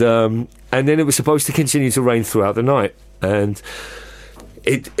then it was supposed to continue to rain throughout the night, and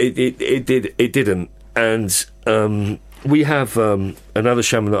it didn't. And we have another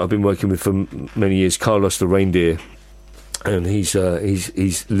shaman that I've been working with for many years, Carlos the Reindeer, and he's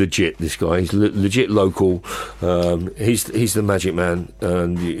legit. This guy, he's legit local. He's the magic man,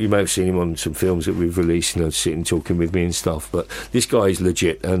 and you may have seen him on some films that we've released, you know, sitting talking with me and stuff. But this guy is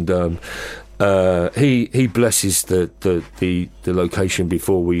legit, and he blesses the location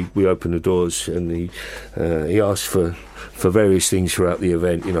before we open the doors, and he asks for various things throughout the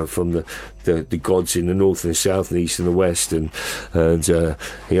event, from the gods in the north and the south and the east and the west, and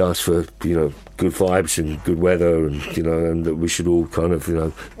he asked for good vibes and good weather, and and that we should all kind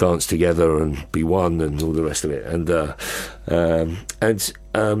of dance together and be one and all the rest of it,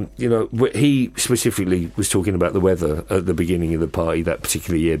 he specifically was talking about the weather at the beginning of the party that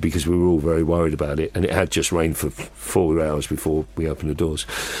particular year, because we were all very worried about it, and it had just rained for 4 hours before we opened the doors,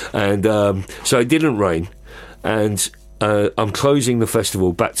 and so it didn't rain, and I'm closing the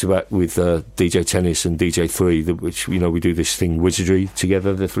festival back to back with DJ Tennis and DJ 3, which we do this thing Wizardry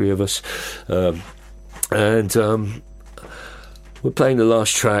together, the three of us, and we're playing the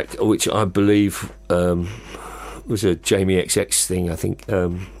last track, which I believe was a Jamie XX thing, I think,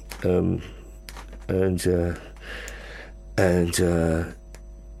 and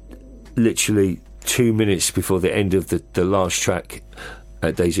literally 2 minutes before the end of the last track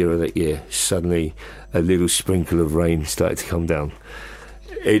at Day Zero that year, suddenly a little sprinkle of rain started to come down.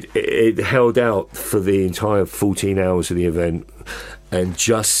 It held out for the entire 14 hours of the event, and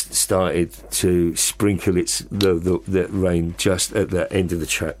just started to sprinkle the rain just at the end of the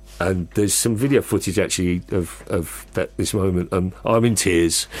track. And there's some video footage actually of this moment. I'm in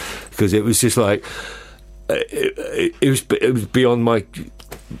tears, because it was just like it was beyond my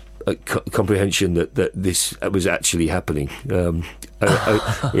comprehension that this was actually happening. And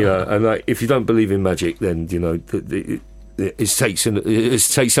like, if you don't believe in magic, then it takes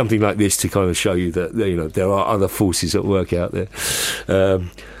something like this to kind of show you that there are other forces at work out there.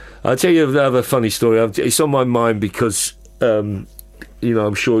 I'll tell you another funny story. It's on my mind because I'm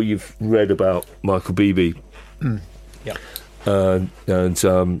sure you've read about Michael Beebe. Yeah. And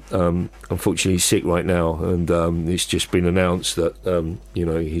unfortunately he's sick right now, and it's just been announced that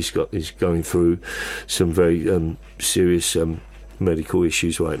he's going through some very serious medical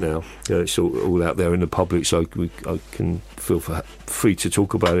issues right now. It's all out there in the public, so I can feel free to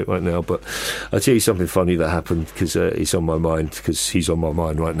talk about it right now. But I'll tell you something funny that happened, because it's on my mind, because he's on my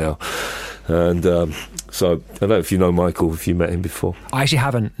mind right now. And so I don't know if you know Michael, if you met him before. I actually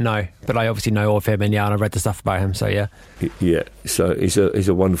haven't, no, but I obviously know of him, and I read the stuff about him, so yeah. Yeah, so he's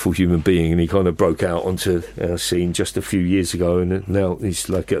a wonderful human being, and he kind of broke out onto our scene just a few years ago, and now he's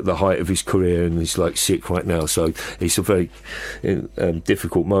like at the height of his career, and he's like sick right now, so it's a very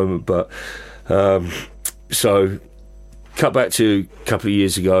difficult moment. But so cut back to a couple of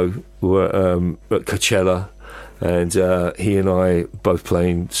years ago, we were at Coachella, and he and I both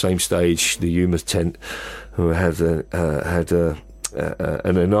playing same stage, the Yuma tent. We had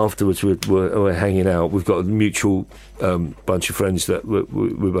and then afterwards we're hanging out. We've got a mutual bunch of friends that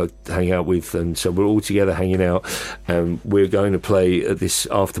we both hang out with, and so we're all together hanging out, and we're going to play at this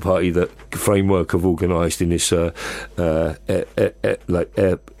after party that Framework have organised in this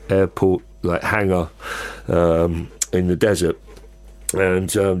airport hangar in the desert. And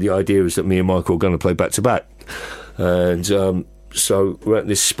the idea is that me and Michael are going to play back to back, and so we're at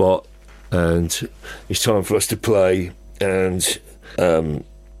this spot, and it's time for us to play, and I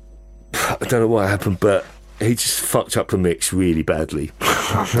don't know what happened, but he just fucked up the mix really badly.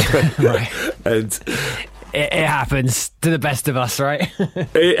 Right. And it happens to the best of us, right?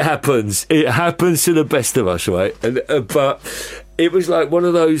 It happens to the best of us, right? And but it was like one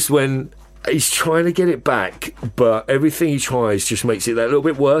of those when he's trying to get it back, but everything he tries just makes it that little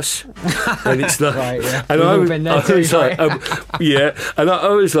bit worse. And it's like, right, yeah. And I was like, yeah. And I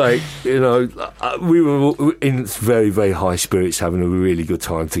was like, we were in very, very high spirits, having a really good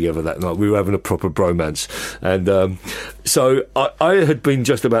time together that night. We were having a proper bromance, and so I had been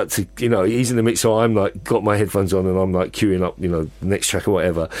just about to, he's in the mix, so I'm like got my headphones on, and I'm like queuing up, next track or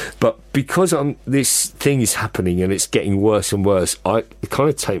whatever. But because this thing is happening and it's getting worse and worse, I kind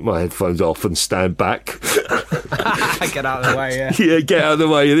of take my headphones off and stand back. Get out of the way, yeah. Yeah, get out of the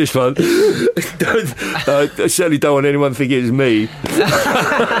way of this one. I certainly don't want anyone to think it was me.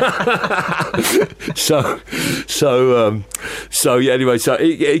 So yeah. Anyway, so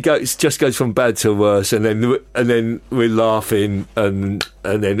it just goes from bad to worse, and then we're laughing, and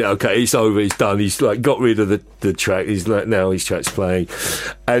then okay, it's over, it's done. He's like got rid of the track. He's like now his track's playing,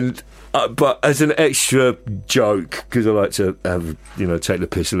 and. But as an extra joke, because I like to have, take the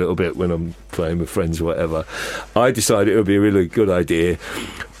piss a little bit when I'm playing with friends or whatever, I decided it would be a really good idea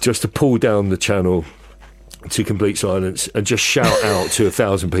just to pull down the channel to complete silence and just shout out to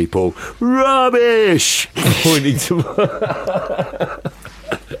 1,000 people, "Rubbish!" pointing to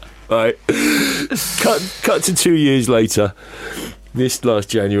right. Cut to 2 years later, this last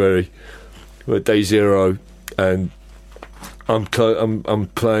January, we're at Day Zero, and I'm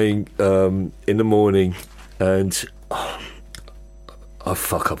playing in the morning, and I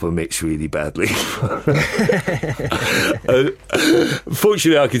fuck up a mix really badly.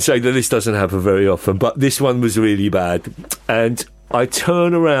 Fortunately, I can say that this doesn't happen very often, but this one was really bad. And I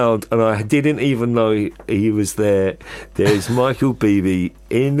turn around and I didn't even know he was there. There's Michael Beebe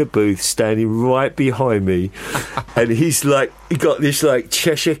in the booth standing right behind me, and he's like, he got this like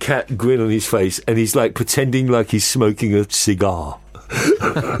Cheshire Cat grin on his face, and he's like pretending like he's smoking a cigar.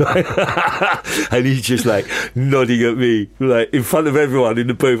 And he's just like nodding at me, like in front of everyone in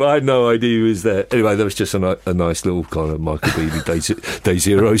the booth. I had no idea he was there. Anyway, that was just a nice little kind of Michael Beebe Day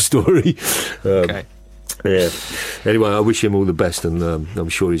Zero story. Okay. Yeah. Anyway, I wish him all the best, and I'm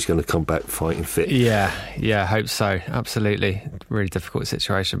sure he's going to come back fighting fit. Yeah, hope so. Absolutely. Really difficult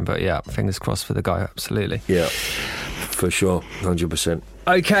situation, but yeah, fingers crossed for the guy. Absolutely. Yeah, for sure, 100%.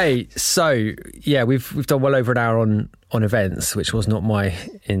 Okay, so yeah, we've done well over an hour on events, which was not my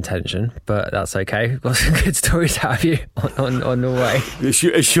intention, but that's okay. We've got some good stories to have you on the way. It's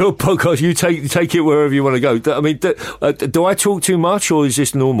your podcast. You take it wherever you want to go. I mean, do I talk too much, or is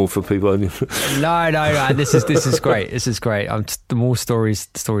this normal for people? No. This is great. This is great. The more stories,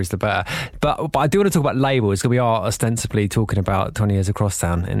 the better. But I do want to talk about labels, because we are ostensibly talking about 20 years of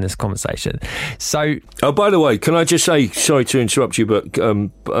Crosstown in this conversation. So, by the way, can I just say, sorry to interrupt you, but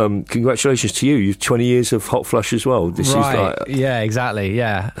congratulations to you. You've 20 years of Hot Flush as well. This right. is like, yeah, exactly.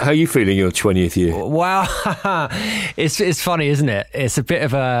 Yeah. How are you feeling your 20th year? Well, it's funny, isn't it? It's a bit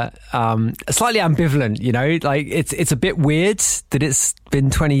of a slightly ambivalent, you know, like it's a bit weird that it's been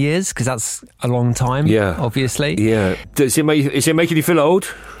 20 years, because that's a long time. Yeah, obviously. Yeah. Is it making you feel old?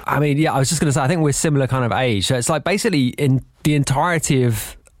 I mean, yeah, I was just going to say, I think we're similar kind of age. So it's like basically in the entirety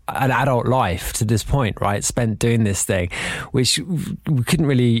of an adult life to this point, right, spent doing this thing, which we couldn't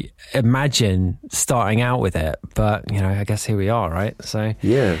really imagine starting out with it, but you know, I guess here we are, right? So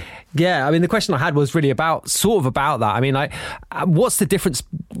yeah, I mean, the question I had was really about that. I mean, like, what's the difference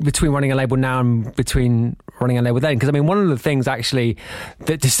between running a label now and between running a label then? Because I mean, one of the things actually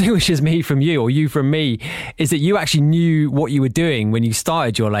that distinguishes me from you, or you from me, is that you actually knew what you were doing when you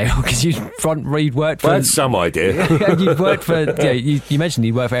started your label, because you'd worked for... Well, that's some idea. You'd worked for... you mentioned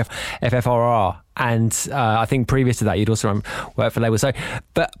you worked for FFRR, and I think previous to that you'd also worked for labels. So,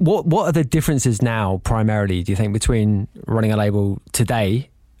 but what are the differences now, primarily, do you think, between running a label today,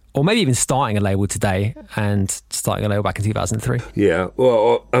 or maybe even starting a label today, and starting a label back in 2003? Yeah,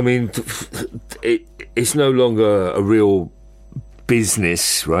 well, I mean, it's no longer a real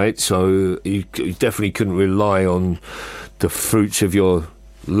business, right? So you definitely couldn't rely on the fruits of your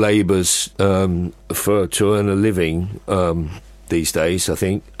labours to earn a living these days, I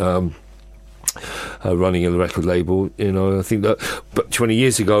think. Running a record label, you know, I think that, but 20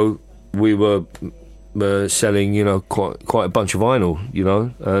 years ago we were selling, you know, quite a bunch of vinyl, you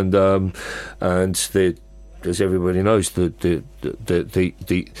know, and as everybody knows, the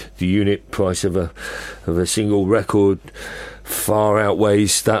unit price of a single record far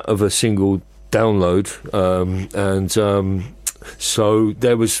outweighs that of a single download, so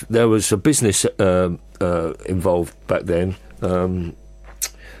there was a business involved back then.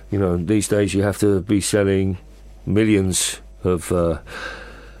 You know, these days you have to be selling millions of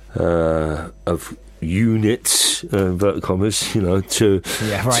units, inverted commas, you know, to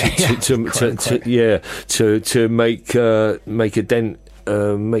make a dent,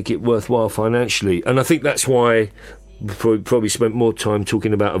 make it worthwhile financially. And I think that's why we probably spent more time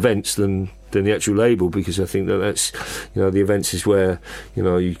talking about events than the actual label, because I think that's, you know, the events is where, you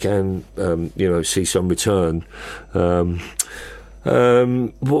know, you can see some return.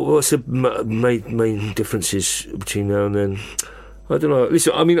 What's the main differences between now and then? I don't know.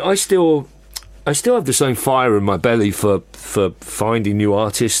 Listen, I mean, I still have the same fire in my belly for finding new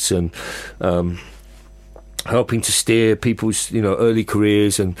artists and helping to steer people's, you know, early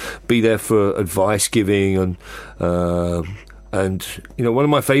careers and be there for advice giving, and you know, one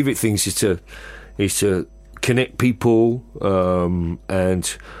of my favourite things is to connect people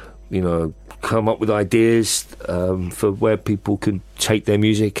and, you know, come up with ideas for where people can take their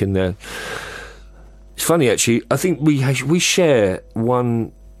music. And it's funny, actually, I think we share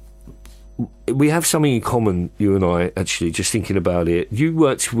one. We have something in common, you and I, actually, just thinking about it. You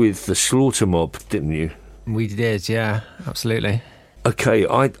worked with the Slaughter Mob, didn't you? We did, yeah, absolutely. Okay,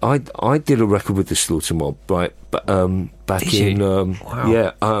 I did a record with the Slaughter Mob, right? But back in wow.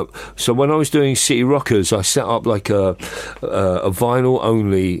 Yeah. So when I was doing City Rockers, I set up like a vinyl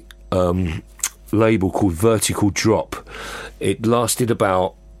only label called Vertical Drop. It lasted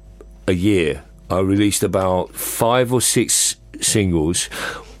about a year. I released about 5 or 6 singles.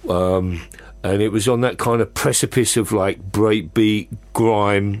 and it was on that kind of precipice of like breakbeat,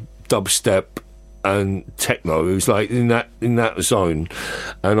 grime, dubstep, and techno. It was like in that zone,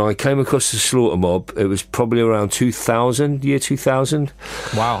 and I came across the Slaughter Mob. It was probably around 2000, year 2000.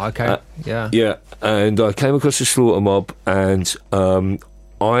 Wow. Okay. Yeah. And I came across the Slaughter Mob, and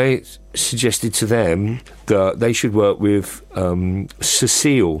I suggested to them that they should work with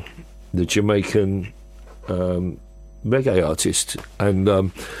Cecile, the Jamaican reggae artist, and I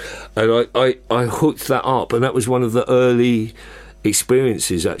hooked that up, and that was one of the early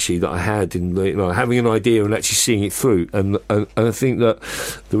experiences actually that I had in having an idea and actually seeing it through, and I think that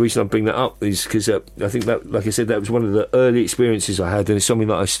the reason I bring that up is because I think that, like I said, that was one of the early experiences I had, and it's something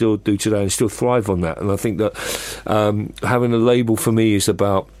that I still do today and still thrive on that. And I think that having a label for me is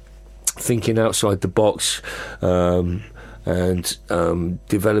about thinking outside the box, and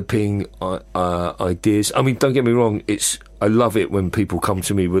developing ideas. I mean, don't get me wrong, I love it when people come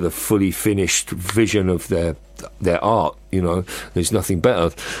to me with a fully finished vision of their art. There's nothing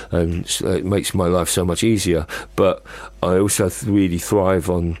better, and it makes my life so much easier. But I also really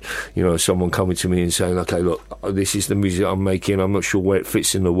thrive on someone coming to me and saying, okay, look, this is the music I'm making, I'm not sure where it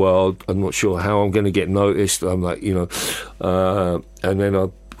fits in the world, I'm not sure how I'm going to get noticed. I'm like, and then I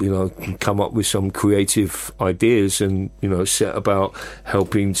can come up with some creative ideas and set about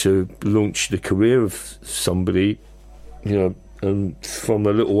helping to launch the career of somebody, and from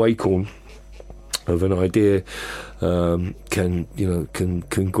a little acorn of an idea can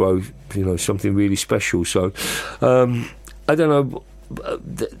grow something really special. So I don't know,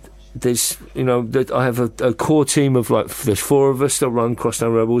 there's I have a core team of there's 4 of us that run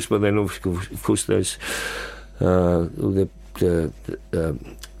Crosstown Rebels, but then of course there's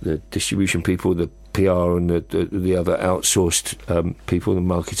the distribution people, the PR, and the other outsourced people, the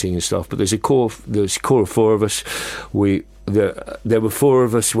marketing and stuff. But there's a core of 4 of us. There were 4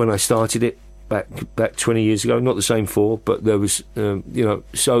 of us when I started it back 20 years ago. Not the same 4, but there was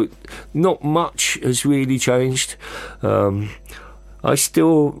so not much has really changed. I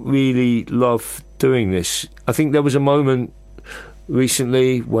still really love doing this. I think there was a moment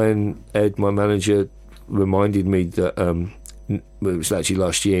recently when Ed, my manager, reminded me that it was actually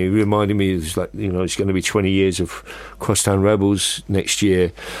last year. He reminded me it was it's going to be 20 years of Crosstown Rebels next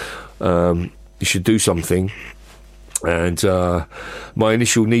year. You should do something. And my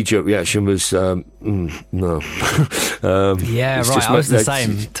initial knee-jerk reaction was no. Yeah, right. I was the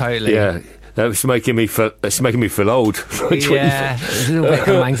same. Totally. Yeah. That's making me feel old. Yeah, there's a little bit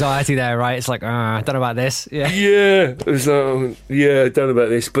of anxiety there, right? It's like, I don't know about this. Yeah, it was I don't know about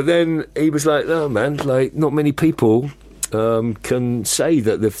this. But then he was like, "No, man, not many people can say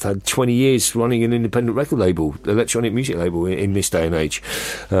that they've had 20 years running an independent record label, electronic music label in this day and age."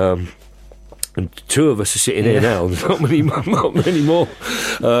 And 2 of us are sitting here now. There's not many more.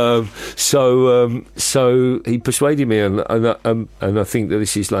 So he persuaded me, and I think that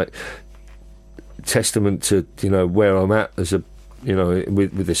this is testament to where I'm at as a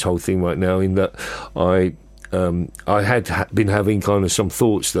with this whole thing right now, in that I had been having kind of some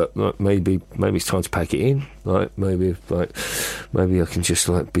thoughts that maybe it's time to pack it in. Maybe I can just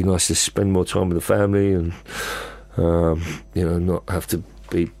be nice to spend more time with the family, and not have to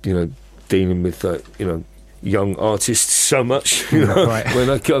be dealing with young artists so much. Right. When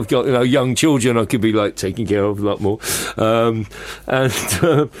I've got young children, I could be taking care of a lot more. But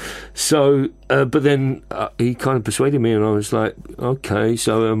then he kind of persuaded me, and I was like, okay.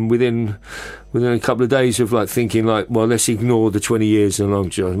 So within a couple of days of thinking well, let's ignore the 20 years and I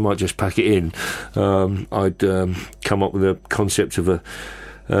might just pack it in. I'd come up with a concept of a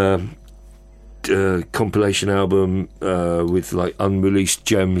compilation album with unreleased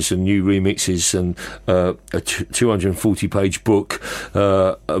gems and new remixes, and a 240-page book,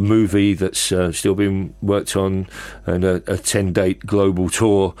 a movie that's still being worked on, and a 10-date global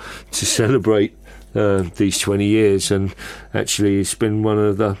tour to celebrate these 20 years. And actually it's been one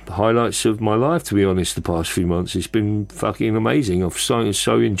of the highlights of my life, to be honest. The past few months, it's been fucking amazing. I've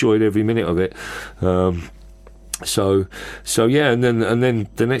so enjoyed every minute of it. So yeah, and then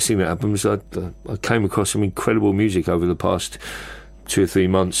the next thing that happened was I came across some incredible music over the past 2 or 3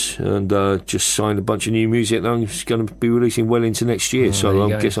 months, and just signed a bunch of new music that I'm just going to be releasing well into next year. So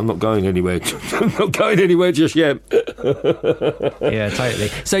I guess I'm not going anywhere. I'm not going anywhere just yet. Yeah,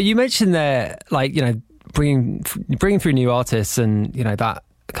 totally. So you mentioned there, bringing through new artists, and that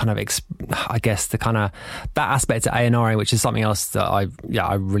kind of I guess the kind of that aspect of A&R, which is something else that I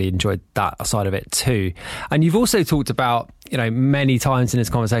really enjoyed that side of it too. And you've also talked about many times in this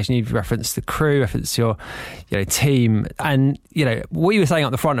conversation, you've referenced the crew, referenced your, team, and what you were saying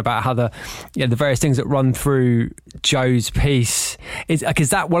up the front about how the various things that run through Joe's piece is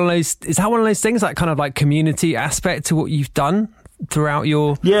that one of those things, that kind of like community aspect to what you've done throughout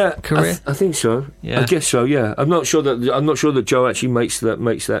your career? I think so. Yeah. I guess so. Yeah, I'm not sure that Joe actually makes that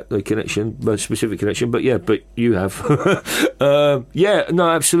the connection, the specific connection. But you have. No,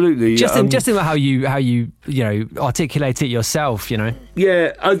 absolutely. Just in how you articulate it yourself. Yeah.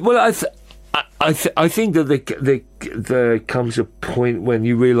 I think that there comes a point when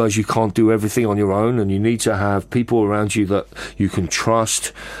you realise you can't do everything on your own, and you need to have people around you that you can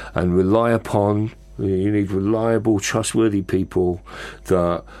trust and rely upon. You need reliable, trustworthy people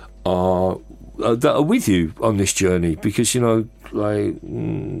that are with you on this journey, because it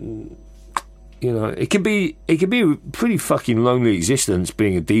can be a pretty fucking lonely existence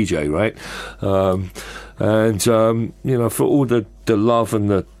being a DJ, right? For all the love and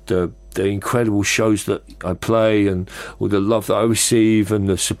the incredible shows that I play, and all the love that I receive, and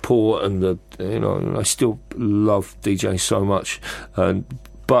the support, and I still love DJing so much,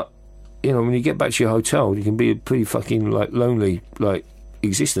 but when you get back to your hotel, you can be a pretty fucking lonely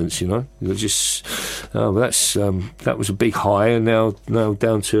existence. You're just that was a big high, and now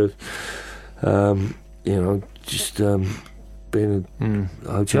down to being a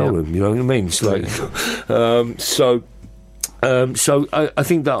hotel room. You know what I mean? It's like so I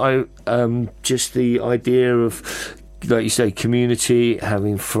think that I just the idea of, like you say, community,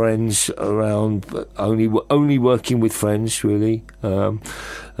 having friends around, but only working with friends really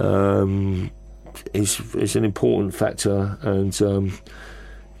is an important factor. And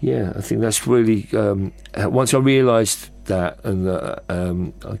I think that's really once I realised that, and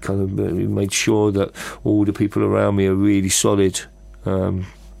I kind of made sure that all the people around me are really solid.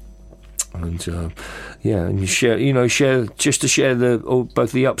 And you share just to share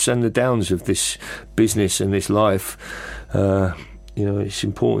both the ups and the downs of this business and this life. It's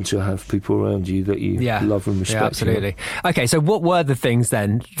important to have people around you that you love and respect. Yeah, absolutely. Okay, so what were the things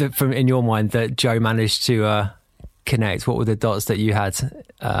then from in your mind that Joe managed to connect? What were the dots that you had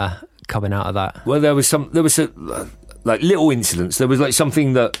coming out of that? Well, there was like little incidents. There was like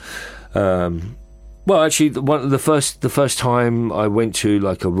something that. Well, actually, the first time I went to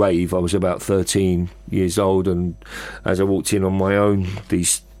like a rave, I was about 13 years old, and as I walked in on my own,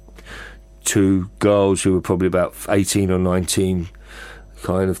 these two girls who were probably about 18 or 19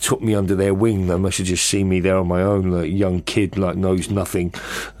 kind of took me under their wing. They must have just seen me there on my own, like a young kid, like knows nothing,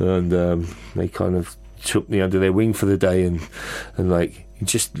 and they kind of took me under their wing for the day, and like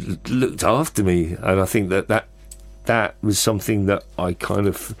just looked after me. And I think that was something that I kind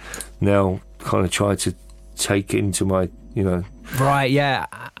of now kind of try to take into my, Right, yeah.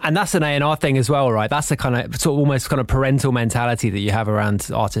 And that's an A&R thing as well, right? That's the kind of sort of almost kind of parental mentality that you have around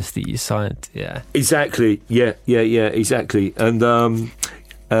artists that you signed. Yeah. Exactly. Yeah, exactly. And I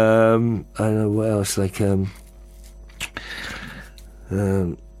don't know what else, like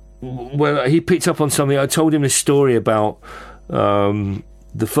well, he picked up on something. I told him this story about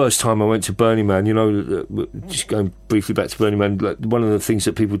the first time I went to Burning Man. Just going briefly back to Burning Man, like one of the things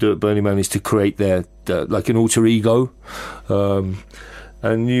that people do at Burning Man is to create their like an alter ego,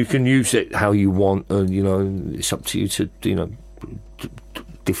 and you can use it how you want, and it's up to you to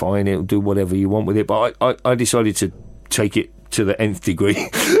define it or do whatever you want with it. But I decided to take it to the nth degree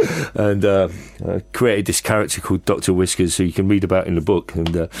and created this character called Dr. Whiskers, who you can read about in the book,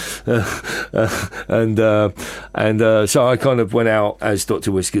 and so I kind of went out as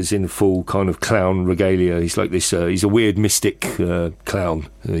Dr. Whiskers in full kind of clown regalia. He's like this he's a weird mystic clown.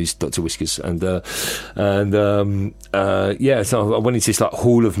 He's Dr. Whiskers, so I went into this like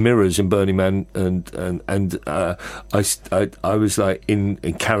hall of mirrors in Burning Man, and I was like in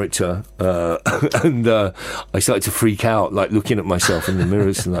character, and I started to freak out, like looking at myself in the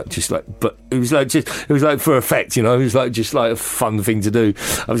mirrors, and but it was like for effect, it was like just like a fun thing to do.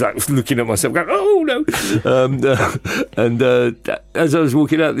 I was like looking at myself going, oh no, and as I was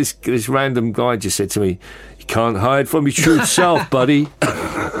walking out, this random guy just said to me, "You can't hide from your true self, buddy."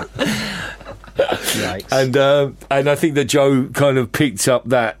 And I think that Joe kind of picked up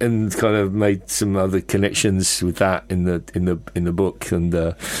that and kind of made some other connections with that in the book, and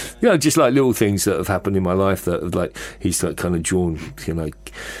just like little things that have happened in my life that have, like, he's like kind of drawn,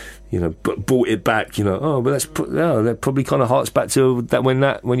 but brought it back. But that probably kind of harks back to that when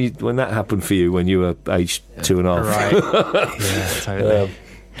that happened for you when you were aged 2.5. Right. Yeah, totally.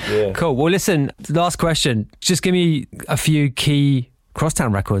 Yeah. Cool. Well, listen. Last question. Just give me a few key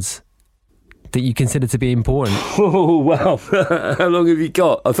Crosstown records. that you consider to be important? Oh wow! How long have you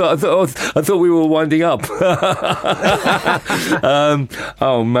got? I thought we were winding up.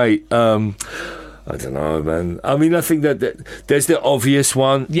 Oh mate, I don't know, man. I mean, I think that there's the obvious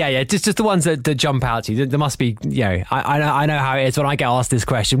one. Yeah, just the ones that jump out to you. There must be, I know how it is when I get asked this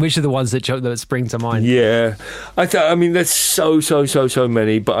question. Which are the ones that spring to mind? Yeah, I mean, there's so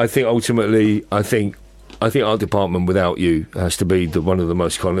many, but I think ultimately, I think art department without you has to be one of the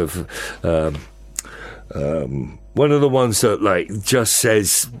most kind of one of the ones that like just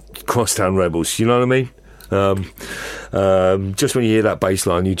says Crosstown Rebels. You know what I mean? Just when you hear that bass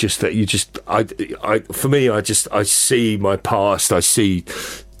line, I see my past. I see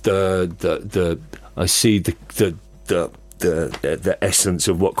the essence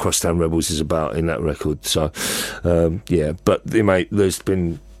of what Crosstown Rebels is about in that record. So but mate,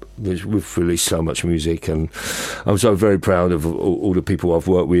 we've released so much music, and I'm so very proud of all the people I've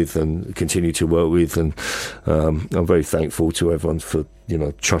worked with and continue to work with, and I'm very thankful to everyone for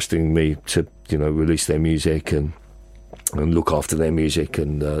trusting me to release their music and look after their music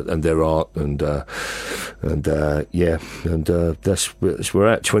and their art and that's where we're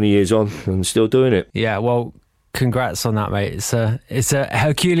at 20 years on and still doing it. Yeah, well, congrats on that, mate. It's a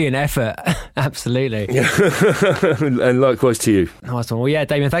Herculean effort. Absolutely. Yeah. And likewise to you. Nice one. Well, yeah,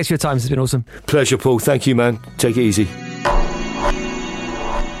 Damian, thanks for your time. It's been awesome. Pleasure, Paul. Thank you, man. Take it easy.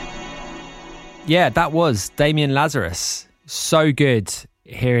 Yeah, that was Damian Lazarus. So good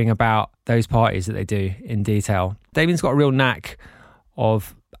hearing about those parties that they do in detail. Damian's got a real knack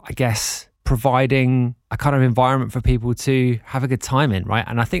of, I guess, providing a kind of environment for people to have a good time in, right?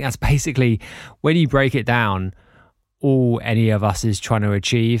 And I think that's basically, when you break it down, all any of us is trying to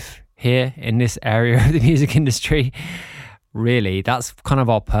achieve here in this area of the music industry. Really, that's kind of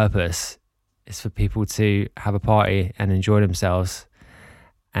our purpose, is for people to have a party and enjoy themselves.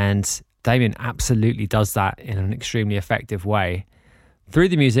 And Damian absolutely does that in an extremely effective way through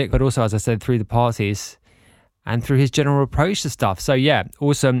the music, but also, as I said, through the parties and through his general approach to stuff. So yeah,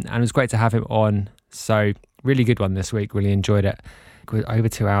 awesome. And it was great to have him on. So really good one this week. Really enjoyed it. Over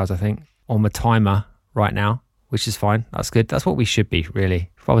 2 hours, I think, on the timer right now, which is fine. That's good. That's what we should be,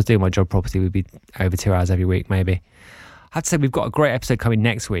 really. If I was doing my job properly, we'd be over 2 hours every week, maybe. I have to say, we've got a great episode coming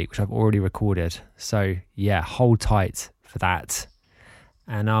next week, which I've already recorded. So yeah, hold tight for that.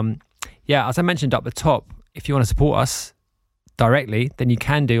 And as I mentioned up the top, if you want to support us directly, then you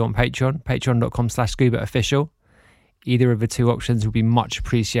can do on Patreon, patreon.com/ScubaOfficial. Either of the two options will be much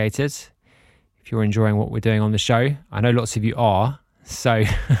appreciated if you're enjoying what we're doing on the show. I know lots of you are, so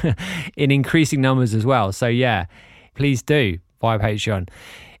in increasing numbers as well. So yeah, please do via Patreon.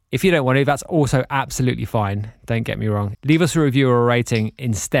 If you don't want to, that's also absolutely fine. Don't get me wrong. Leave us a review or a rating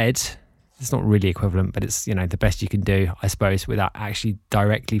instead. It's not really equivalent, but it's, the best you can do, I suppose, without actually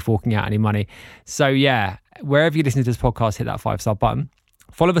directly forking out any money. So yeah, wherever you listen to this podcast, hit that 5-star button.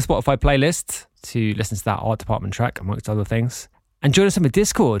 Follow the Spotify playlist to listen to that art department track, amongst other things. And join us on the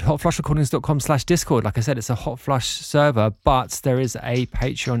Discord, hotflushrecordings.com/Discord. Like I said, it's a Hot Flush server, but there is a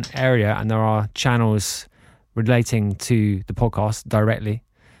Patreon area and there are channels relating to the podcast directly.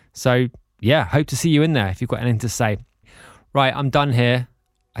 So yeah, hope to see you in there if you've got anything to say. Right, I'm done here,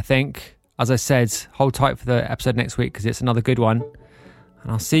 I think. As I said, hold tight for the episode next week because it's another good one.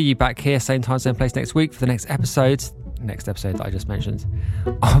 And I'll see you back here, same time, same place next week for the next episode that I just mentioned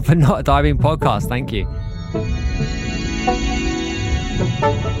of the Not a Diving podcast. Thank you.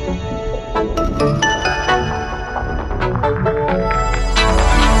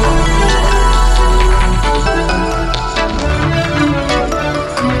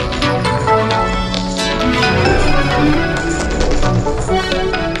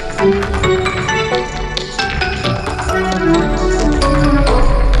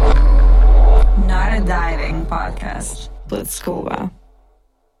 Podcast with Scuba.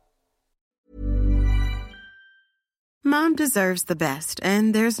 Mom deserves the best,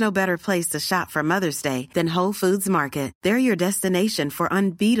 and there's no better place to shop for Mother's Day than Whole Foods Market. They're your destination for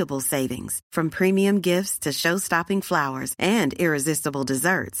unbeatable savings, from premium gifts to show-stopping flowers and irresistible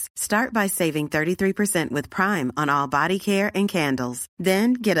desserts. Start by saving 33% with Prime on all body care and candles.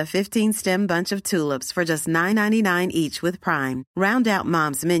 Then get a 15-stem bunch of tulips for just $9.99 each with Prime. Round out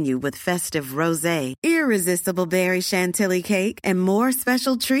Mom's menu with festive rosé, irresistible berry chantilly cake, and more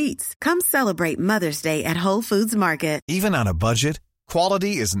special treats. Come celebrate Mother's Day at Whole Foods Market. Even on a budget,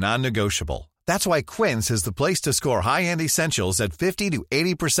 quality is non-negotiable. That's why Quince is the place to score high-end essentials at 50 to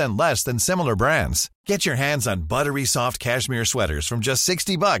 80% less than similar brands. Get your hands on buttery soft cashmere sweaters from just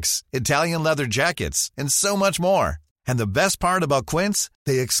 $60, Italian leather jackets, and so much more. And the best part about Quince,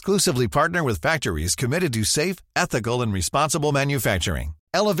 they exclusively partner with factories committed to safe, ethical, and responsible manufacturing.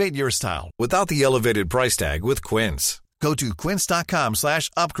 Elevate your style without the elevated price tag with Quince. Go to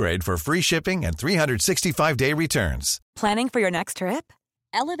quince.com/upgrade for free shipping and 365-day returns. Planning for your next trip?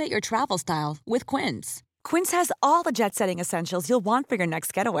 Elevate your travel style with Quince. Quince has all the jet-setting essentials you'll want for your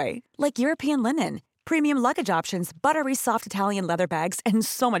next getaway, like European linen, premium luggage options, buttery soft Italian leather bags, and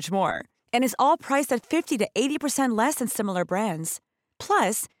so much more. And is all priced at 50 to 80% less than similar brands.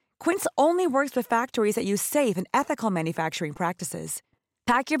 Plus, Quince only works with factories that use safe and ethical manufacturing practices.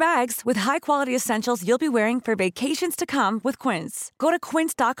 Pack your bags with high-quality essentials you'll be wearing for vacations to come with Quince. Go to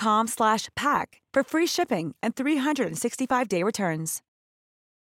quince.com/pack for free shipping and 365-day returns.